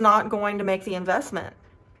 Somebody's not going to make the investment.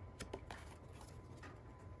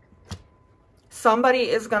 Somebody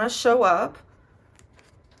is going to show up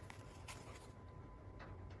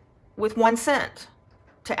with 1 cent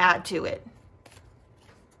to add to it.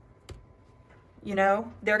 You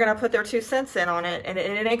know, they're going to put their 2 cents in on it, and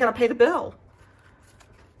it ain't going to pay the bill.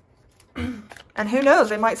 And who knows,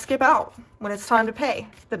 they might skip out when it's time to pay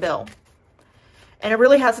the bill. And it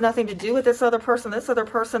really has nothing to do with this other person. This other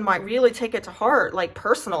person might really take it to heart, like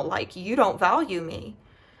personal, like you don't value me.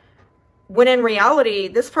 When in reality,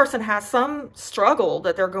 this person has some struggle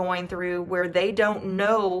that they're going through where they don't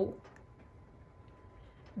know.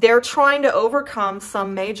 They're trying to overcome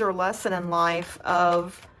some major lesson in life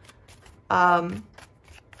of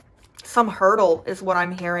some hurdle is what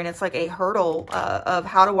I'm hearing. It's like a hurdle of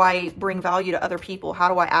how do I bring value to other people? How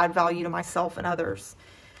do I add value to myself and others?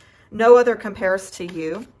 No other compares to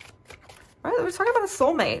you. All right, we're talking about a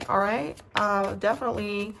soulmate, all right?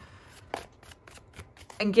 Definitely.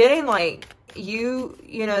 And getting like you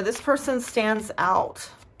know, this person stands out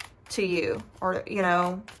to you. Or, you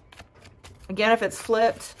know, again, if it's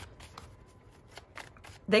flipped,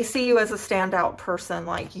 they see you as a standout person.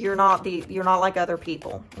 Like you're not like other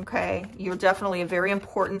people, okay? You're definitely a very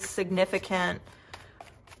important, significant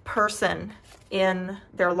person in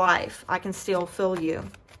their life. I can still feel you.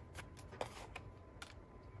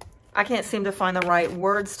 I can't seem to find the right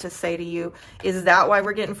words to say to you. Is that why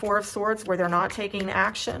we're getting 4 of Swords, where they're not taking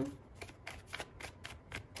action?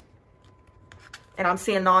 And I'm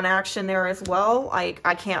seeing non-action there as well. Like,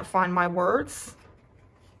 I can't find my words.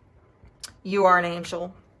 You are an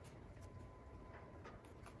angel.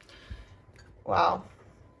 Wow.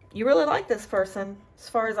 You really like this person, as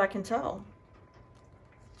far as I can tell.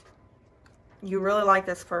 You really like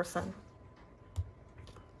this person.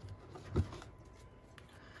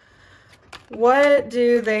 What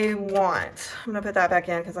do they want? I'm going to put that back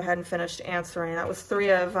in because I hadn't finished answering. That was 3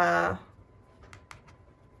 of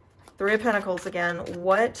Pentacles again.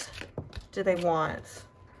 What do they want?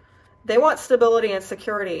 They want stability and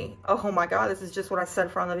security. Oh my God, this is just what I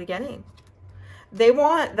said from the beginning. They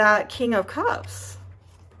want that King of Cups.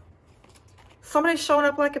 Somebody's showing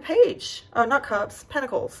up like a page. Not cups,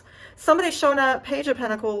 pentacles. Somebody's showing up, Page of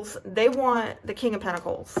Pentacles. They want the King of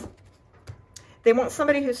Pentacles. They want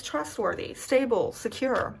somebody who's trustworthy, stable,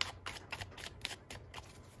 secure.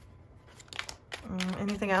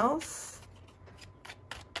 Anything else?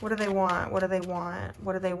 What do they want? What do they want?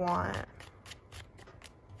 What do they want?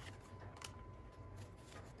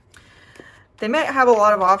 They might have a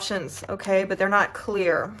lot of options, okay, but they're not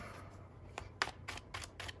clear.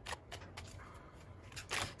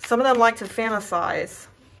 Some of them like to fantasize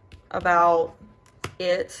about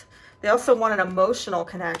it. They also want an emotional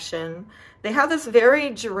connection. They have this very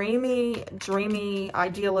dreamy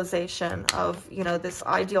idealization of, you know, this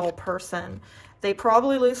ideal person. They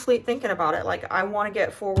probably lose sleep thinking about it. Like, I want to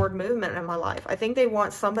get forward movement in my life. I think they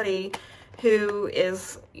want somebody who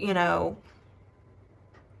is, you know,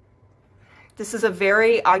 this is a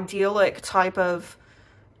very idyllic type of,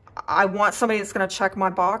 I want somebody that's going to check my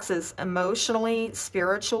boxes emotionally,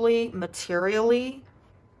 spiritually, materially.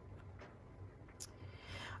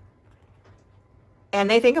 And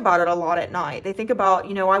they think about it a lot at night. They think about,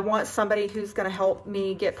 you know, I want somebody who's going to help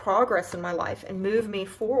me get progress in my life and move me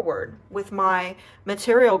forward with my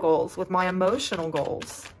material goals, with my emotional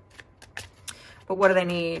goals. But what do they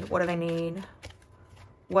need? What do they need?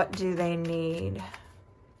 What do they need?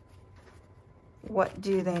 What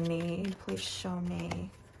do they need? Please show me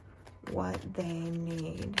what they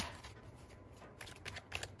need.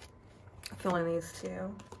 I'm feeling these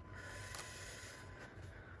two.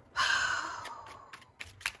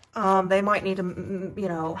 They might need to, you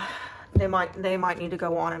know, they might need to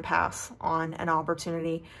go on and pass on an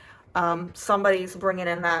opportunity. Somebody's bringing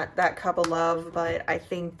in that cup of love, but I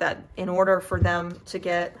think that in order for them to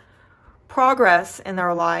get progress in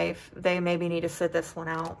their life, they maybe need to sit this one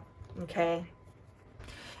out, okay?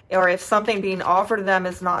 Or if something being offered to them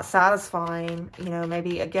is not satisfying, you know,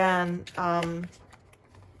 maybe again,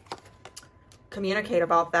 communicate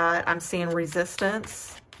about that. I'm seeing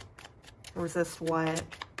resistance. Resist what?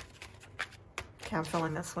 Okay, I'm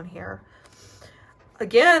feeling this one here.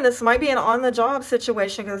 Again, this might be an on-the-job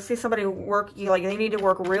situation because I see somebody work, like they need to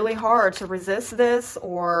work really hard to resist this,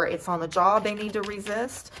 or it's on the job they need to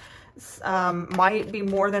resist. Might be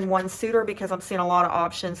more than one suitor because I'm seeing a lot of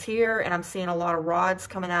options here and I'm seeing a lot of rods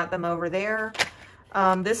coming at them over there.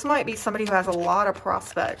 This might be somebody who has a lot of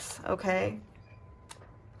prospects, okay?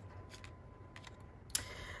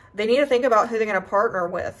 They need to think about who they're going to partner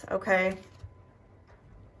with, okay?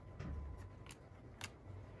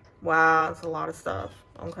 Wow, that's a lot of stuff,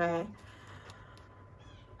 okay?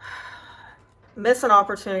 Miss an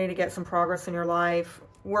opportunity to get some progress in your life.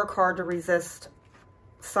 Work hard to resist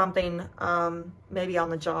something, maybe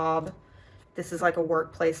on the job. This is like a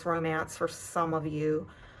workplace romance for some of you.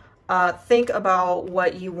 Think about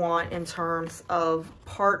what you want in terms of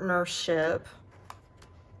partnership.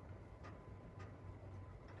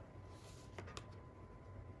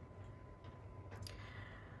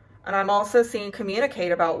 And I'm also seeing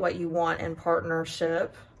communicate about what you want in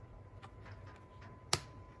partnership.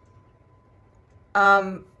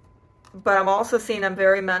 But I'm also seeing a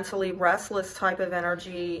very mentally restless type of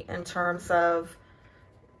energy in terms of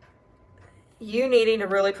you needing to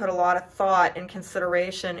really put a lot of thought and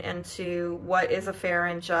consideration into what is a fair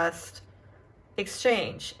and just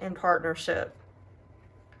exchange in partnership.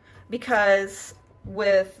 Because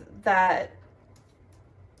with that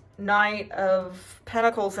Knight of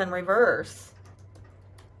Pentacles in reverse,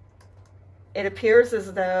 it appears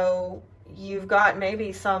as though you've got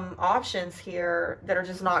maybe some options here that are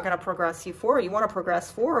just not going to progress you forward. You want to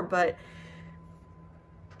progress forward, but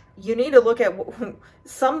you need to look at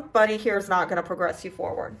somebody here is not going to progress you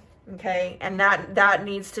forward, okay? And that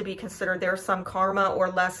needs to be considered. There's some karma or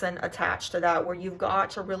lesson attached to that where you've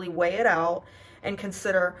got to really weigh it out and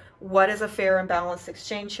consider what is a fair and balanced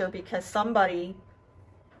exchange here, because somebody,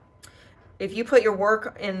 if you put your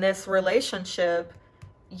work in this relationship,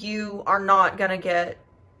 you are not going to get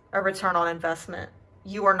a return on investment.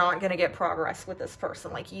 You are not going to get progress with this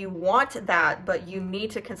person. Like, you want that, but you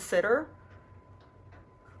need to consider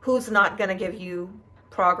who's not going to give you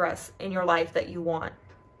progress in your life that you want.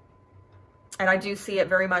 And I do see it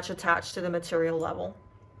very much attached to the material level,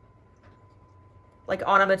 like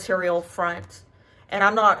on a material front. And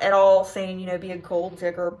I'm not at all saying, you know, be a gold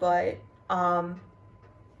digger, but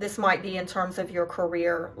this might be in terms of your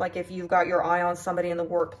career. Like if you've got your eye on somebody in the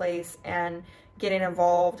workplace and getting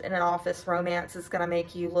involved in an office romance is going to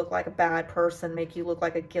make you look like a bad person, make you look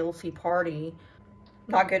like a guilty party.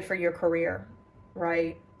 Not good for your career,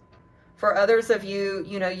 right? For others of you,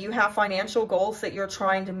 you know, you have financial goals that you're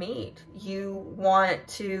trying to meet. You want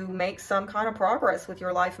to make some kind of progress with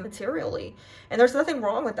your life materially. And there's nothing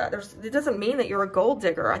wrong with that. It doesn't mean that you're a gold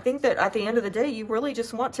digger. I think that at the end of the day, you really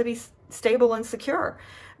just want to be stable and secure.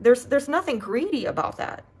 There's nothing greedy about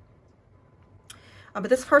that. But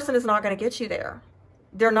this person is not going to get you there.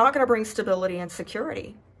 They're not going to bring stability and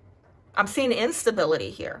security. I'm seeing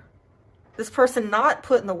instability here. This person not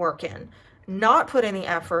putting the work in, not putting the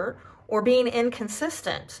effort, or being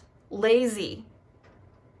inconsistent, lazy,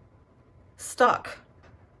 stuck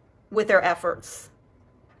with their efforts.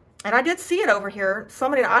 And I did see it over here.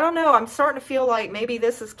 Somebody, I don't know, I'm starting to feel like maybe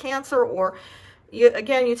this is Cancer, or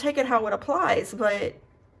again, you take it how it applies, but,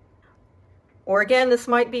 or again, this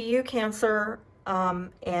might be you, Cancer,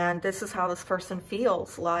 and this is how this person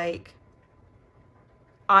feels. Like,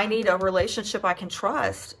 I need a relationship I can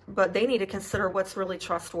trust, but they need to consider what's really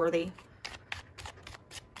trustworthy.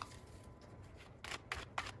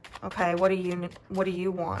 Okay, what do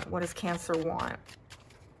you want? What does Cancer want?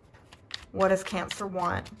 What does Cancer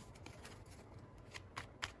want?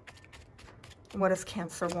 What does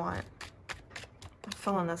Cancer want? I'm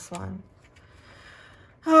feeling this one.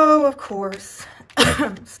 Oh, of course.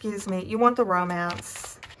 Excuse me. You want the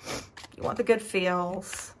romance. You want the good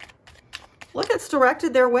feels. Look, it's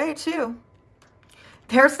directed their way too.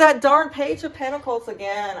 There's that darn Page of Pentacles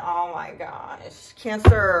again. Oh my gosh.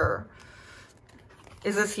 Cancer.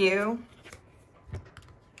 Is this you?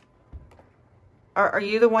 Are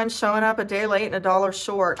you the one showing up a day late and $1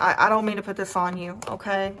 short? I don't mean to put this on you,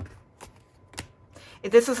 okay?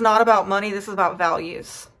 This is not about money. This is about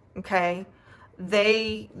values, okay?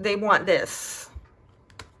 They want this.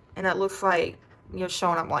 And it looks like you're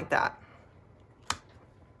showing up like that.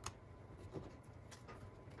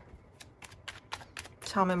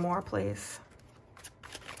 Tell me more, please.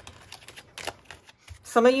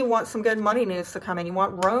 Some of you want some good money news to come in. You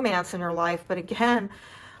want romance in your life. But again,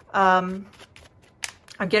 I'm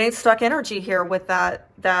getting stuck energy here with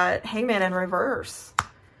that Hangman in reverse.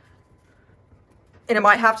 And it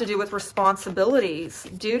might have to do with responsibilities,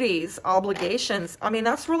 duties, obligations. I mean,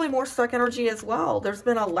 that's really more stuck energy as well. There's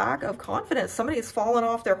been a lack of confidence. Somebody's fallen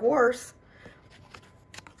off their horse.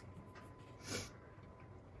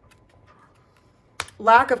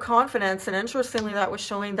 Lack of confidence. And interestingly, that was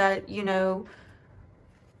showing that, you know,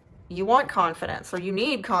 you want confidence or you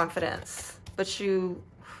need confidence. But you,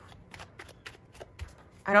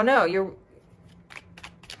 I don't know,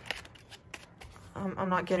 I'm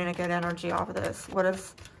not getting a good energy off of this. What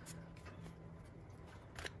is...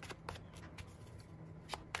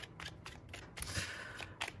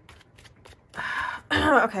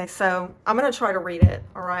 Okay, so I'm going to try to read it,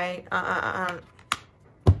 all right?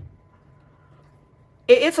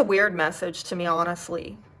 It's a weird message to me,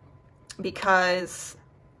 honestly, because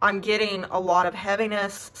I'm getting a lot of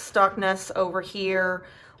heaviness, stuckness over here,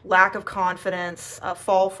 lack of confidence, a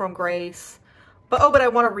fall from grace. But I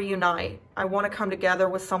want to reunite. I want to come together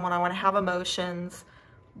with someone. I want to have emotions.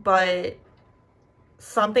 But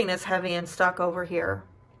something is heavy and stuck over here.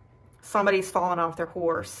 Somebody's fallen off their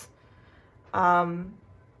horse. And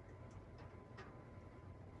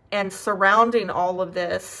surrounding all of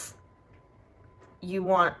this, you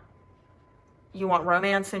want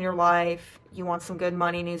romance in your life. You want some good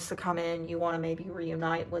money news to come in. You want to maybe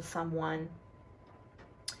reunite with someone.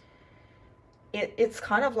 It's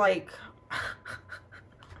kind of like...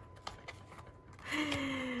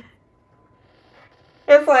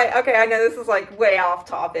 It's like, okay, I know this is like way off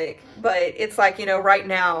topic, but it's like, you know, right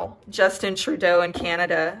now, Justin Trudeau in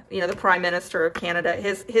Canada, you know, the Prime Minister of Canada,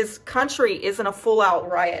 his country is in a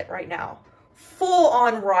full-out riot right now.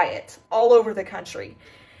 Full-on riot all over the country.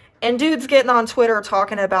 And dude's getting on Twitter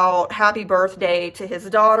talking about happy birthday to his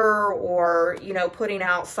daughter, or, you know, putting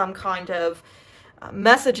out some kind of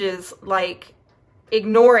messages like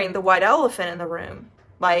ignoring the white elephant in the room.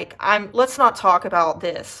 Like, let's not talk about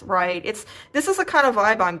this, right? This is the kind of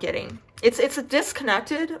vibe I'm getting. It's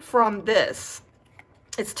disconnected from this.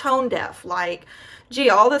 It's tone deaf. Like,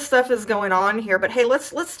 gee, all this stuff is going on here, but hey,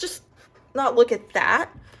 let's just not look at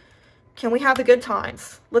that. Can we have the good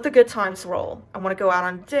times? Let the good times roll. I want to go out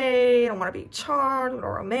on a date. I want to be charmed. I want to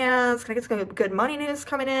romance. Can I get some good money news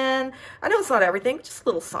coming in? I know it's not everything, just a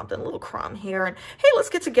little something, a little crumb here. And hey, let's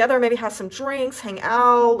get together, maybe have some drinks, hang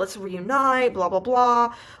out, let's reunite, blah, blah,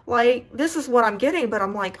 blah. Like, this is what I'm getting, but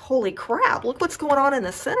I'm like, holy crap, look what's going on in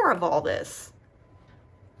the center of all this.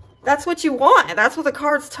 That's what you want. That's what the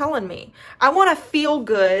card's telling me. I want to feel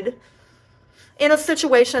good in a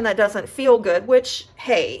situation that doesn't feel good, which,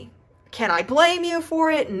 hey, can I blame you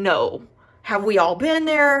for it? No. Have we all been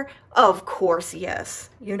there? Of course, yes.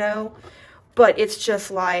 You know? But it's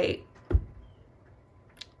just like,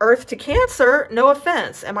 Earth to Cancer, no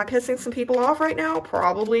offense. Am I pissing some people off right now?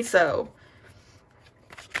 Probably so.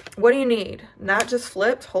 What do you need? Not just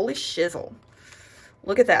flipped? Holy shizzle.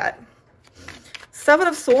 Look at that. Seven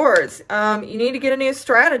of Swords. You need to get a new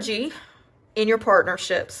strategy in your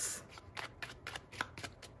partnerships.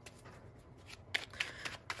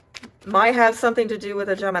 Might have something to do with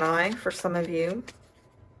a Gemini for some of you.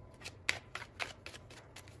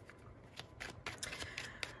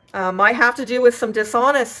 Might have to do with some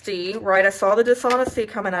dishonesty, right? I saw the dishonesty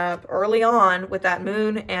coming up early on with that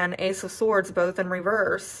Moon and Ace of Swords, both in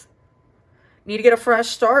reverse. Need to get a fresh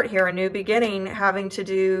start here, a new beginning having to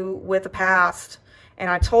do with the past. And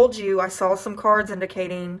I told you, I saw some cards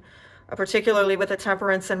indicating, particularly with the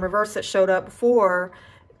Temperance in reverse that showed up before,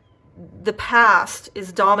 the past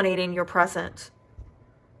is dominating your present.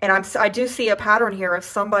 And I do see a pattern here of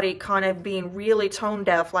somebody kind of being really tone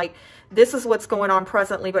deaf, like this is what's going on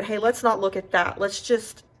presently, but hey, let's not look at that. Let's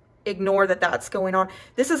just ignore that that's going on.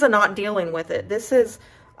 This is a not dealing with it. This is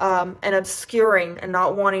an obscuring and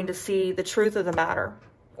not wanting to see the truth of the matter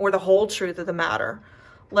or the whole truth of the matter.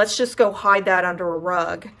 Let's just go hide that under a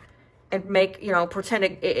rug and make, you know, pretend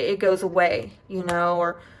it goes away, you know,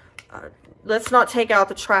 or let's not take out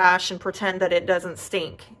the trash and pretend that it doesn't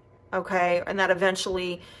stink, okay? And that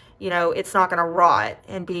eventually, you know, it's not going to rot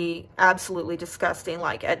and be absolutely disgusting.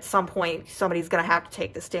 Like at some point, somebody's going to have to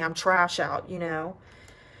take this damn trash out, you know.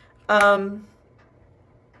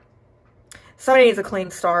 Somebody needs a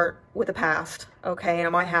clean start with the past, okay? And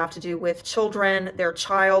it might have to do with children, their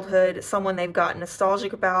childhood, someone they've gotten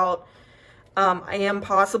nostalgic about. I am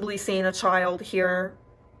possibly seeing a child here,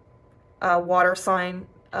 water sign,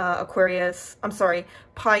 Aquarius, I'm sorry,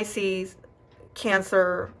 Pisces,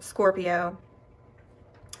 Cancer, Scorpio,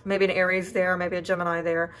 maybe an Aries there, maybe a Gemini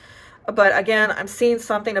there. But again, I'm seeing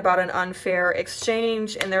something about an unfair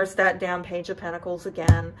exchange, and there's that damn Page of Pentacles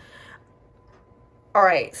again. All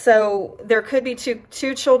right, so there could be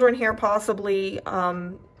two children here, possibly,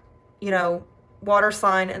 you know, water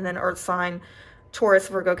sign and then earth sign, Taurus,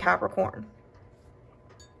 Virgo, Capricorn.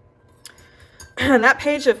 And that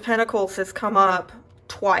Page of Pentacles has come up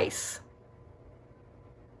twice.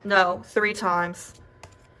 No, 3 times,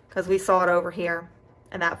 because we saw it over here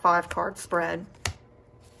in that 5-card spread.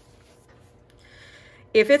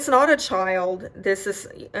 If it's not a child, this is,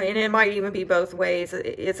 and it might even be both ways.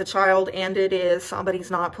 It's a child and it is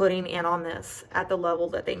somebody's not putting in on this at the level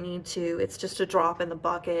that they need to. It's just a drop in the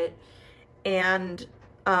bucket. And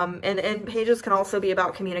pages can also be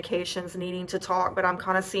about communications, needing to talk, but I'm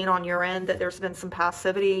kind of seeing on your end that there's been some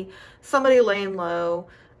passivity, somebody laying low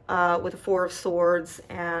with the 4 of Swords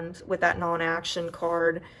and with that non-action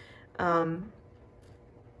card.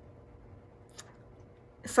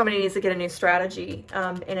 Somebody needs to get a new strategy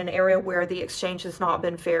in an area where the exchange has not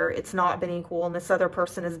been fair, it's not been equal, and this other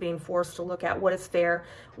person is being forced to look at what is fair,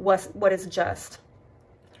 what is just.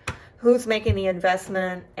 Who's making the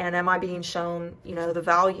investment, and am I being shown, you know, the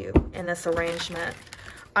value in this arrangement?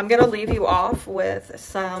 I'm going to leave you off with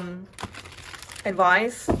some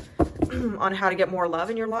advice on how to get more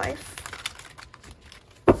love in your life.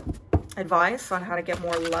 Advice on how to get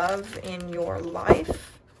more love in your life.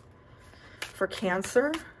 For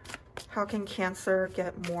Cancer, how can Cancer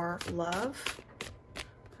get more love?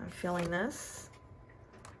 I'm feeling this.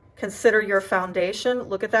 Consider your foundation.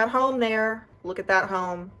 Look at that home there. Look at that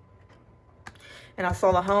home. And I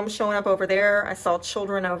saw the home showing up over there. I saw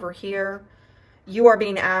children over here. You are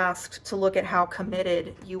being asked to look at how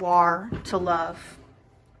committed you are to love.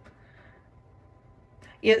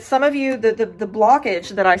 Yet some of you, the blockage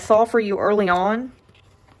that I saw for you early on,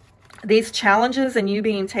 these challenges and you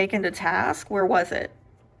being taken to task, where was it?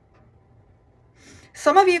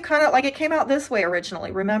 Some of you kind of, like, it came out this way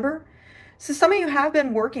originally, remember? So some of you have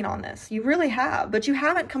been working on this. You really have, but you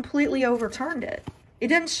haven't completely overturned it. It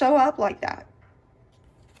didn't show up like that.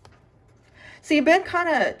 So you've been kind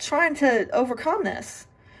of trying to overcome this,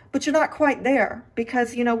 but you're not quite there,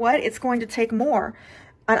 because you know what? It's going to take more.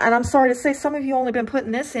 And I'm sorry to say, some of you only been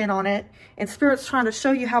putting this in on it, and Spirit's trying to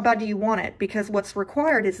show you how bad do you want it, because what's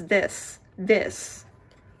required is this.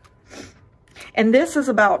 And this is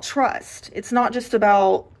about trust. It's not just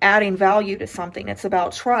about adding value to something. It's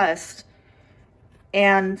about trust.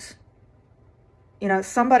 And, you know,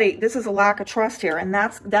 this is a lack of trust here, and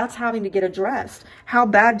that's having to get addressed. How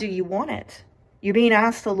bad do you want it? You're being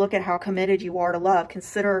asked to look at how committed you are to love.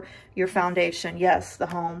 Consider your foundation. Yes, the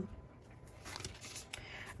home.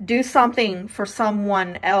 Do something for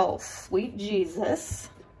someone else. Sweet Jesus.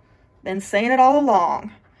 Been saying it all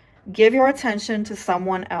along. Give your attention to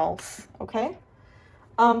someone else. Okay?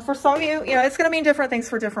 For some of you, you know, it's going to mean different things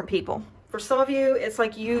for different people. For some of you, it's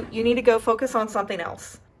like you need to go focus on something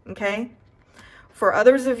else. Okay? For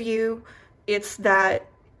others of you, it's that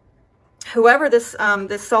whoever this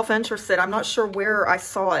self-interested, I'm not sure where I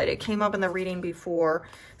saw it. It came up in the reading before.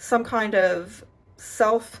 Some kind of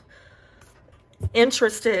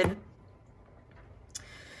self-interested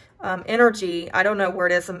energy. I don't know where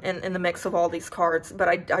it is in the mix of all these cards, but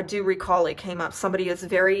I do recall it came up. Somebody is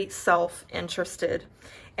very self-interested,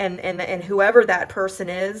 and whoever that person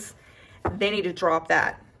is, they need to drop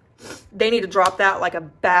that. They need to drop that like a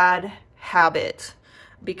bad habit,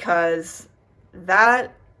 because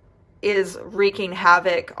that is wreaking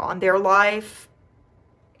havoc on their life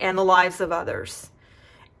and the lives of others.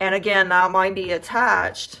 And again, that might be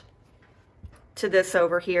attached to this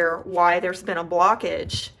over here, why there's been a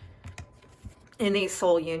blockage in these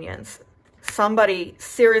soul unions. Somebody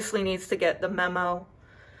seriously needs to get the memo.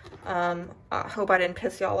 I hope I didn't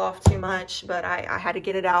piss y'all off too much, but I had to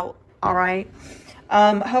get it out. All right.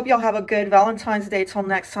 Hope y'all have a good Valentine's Day. Till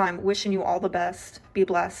next time, wishing you all the best. Be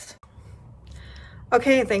blessed.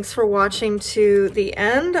 Okay, thanks for watching to the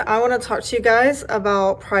end. I want to talk to you guys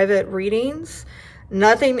about private readings.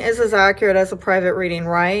 Nothing is as accurate as a private reading,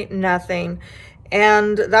 right? Nothing.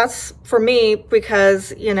 And that's for me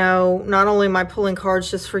because, you know, not only am I pulling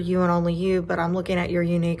cards just for you and only you, but I'm looking at your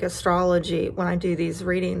unique astrology when I do these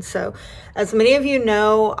readings. So as many of you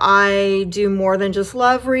know, I do more than just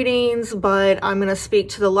love readings, but I'm going to speak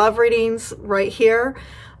to the love readings right here.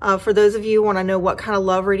 For those of you who want to know what kind of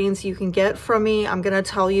love readings you can get from me, I'm going to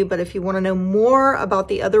tell you. But if you want to know more about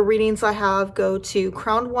the other readings I have, go to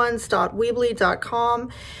crownedones.weebly.com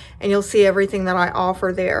and you'll see everything that I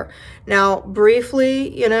offer there. Now,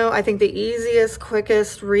 briefly, you know, I think the easiest,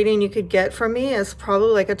 quickest reading you could get from me is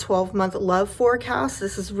probably like a 12-month love forecast.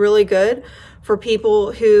 This is really good for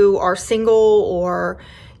people who are single or,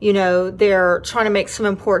 you know, they're trying to make some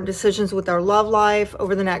important decisions with their love life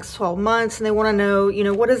over the next 12 months. And they want to know, you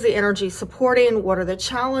know, what is the energy supporting? What are the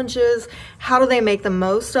challenges? How do they make the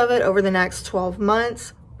most of it over the next 12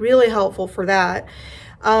 months? Really helpful for that.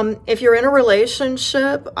 If you're in a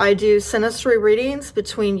relationship, I do synastry readings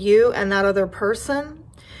between you and that other person,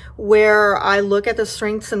 where I look at the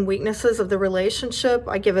strengths and weaknesses of the relationship.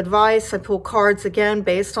 I give advice. I pull cards again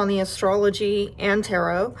based on the astrology and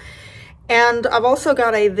tarot. And I've also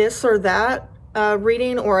got a this or that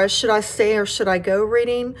reading, or a should I stay or should I go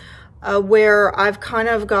reading, where I've kind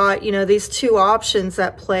of got, you know, these two options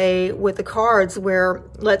that play with the cards, where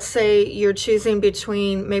let's say you're choosing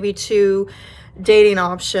between maybe two dating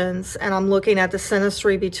options, and I'm looking at the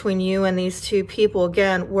synastry between you and these two people.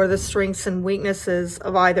 Again, what are the strengths and weaknesses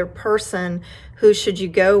of either person? Who should you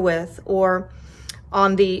go with? Or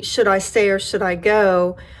on the should I stay or should I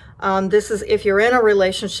go, this is if you're in a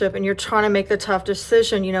relationship and you're trying to make the tough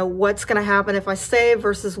decision, you know, what's going to happen if I stay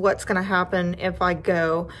versus what's going to happen if I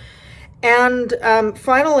go. And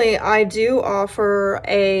finally, I do offer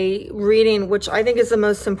a reading, which I think is the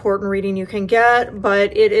most important reading you can get,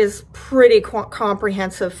 but it is pretty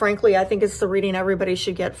comprehensive. Frankly, I think it's the reading everybody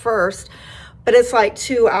should get first, but it's like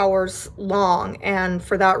 2 hours long. And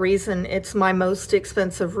for that reason, it's my most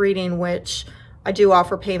expensive reading, which I do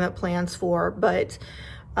offer payment plans for, but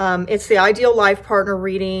it's the ideal life partner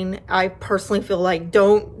reading. I personally feel like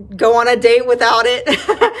don't go on a date without it.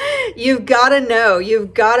 You've got to know,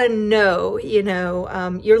 you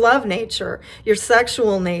know, your love nature, your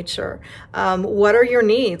sexual nature. What are your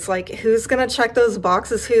needs? Like, who's going to check those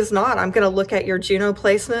boxes? Who's not? I'm going to look at your Juno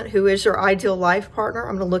placement. Who is your ideal life partner?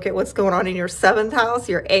 I'm going to look at what's going on in your 7th house,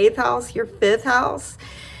 your 8th house, your 5th house.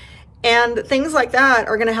 And things like that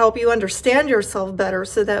are going to help you understand yourself better,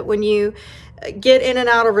 so that when you get in and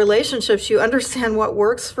out of relationships, you understand what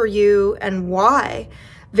works for you and why.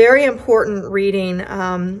 Very important reading.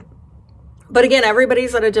 But again,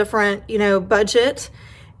 everybody's at a different, you know, budget.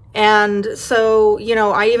 And so, you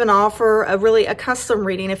know, I even offer a custom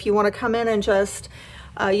reading. If you want to come in and just,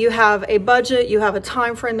 you have a budget, you have a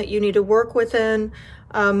time frame that you need to work within,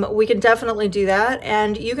 we can definitely do that.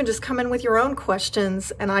 And you can just come in with your own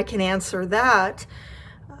questions and I can answer that.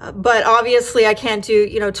 But obviously I can't do,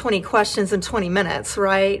 you know, 20 questions in 20 minutes,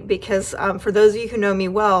 right? Because for those of you who know me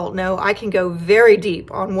well, know I can go very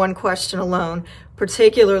deep on one question alone,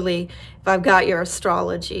 particularly if I've got your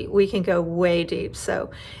astrology. We can go way deep. So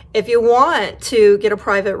if you want to get a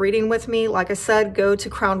private reading with me, like I said, go to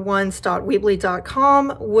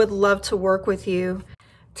crownedones.weebly.com. Would love to work with you.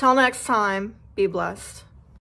 Till next time, be blessed.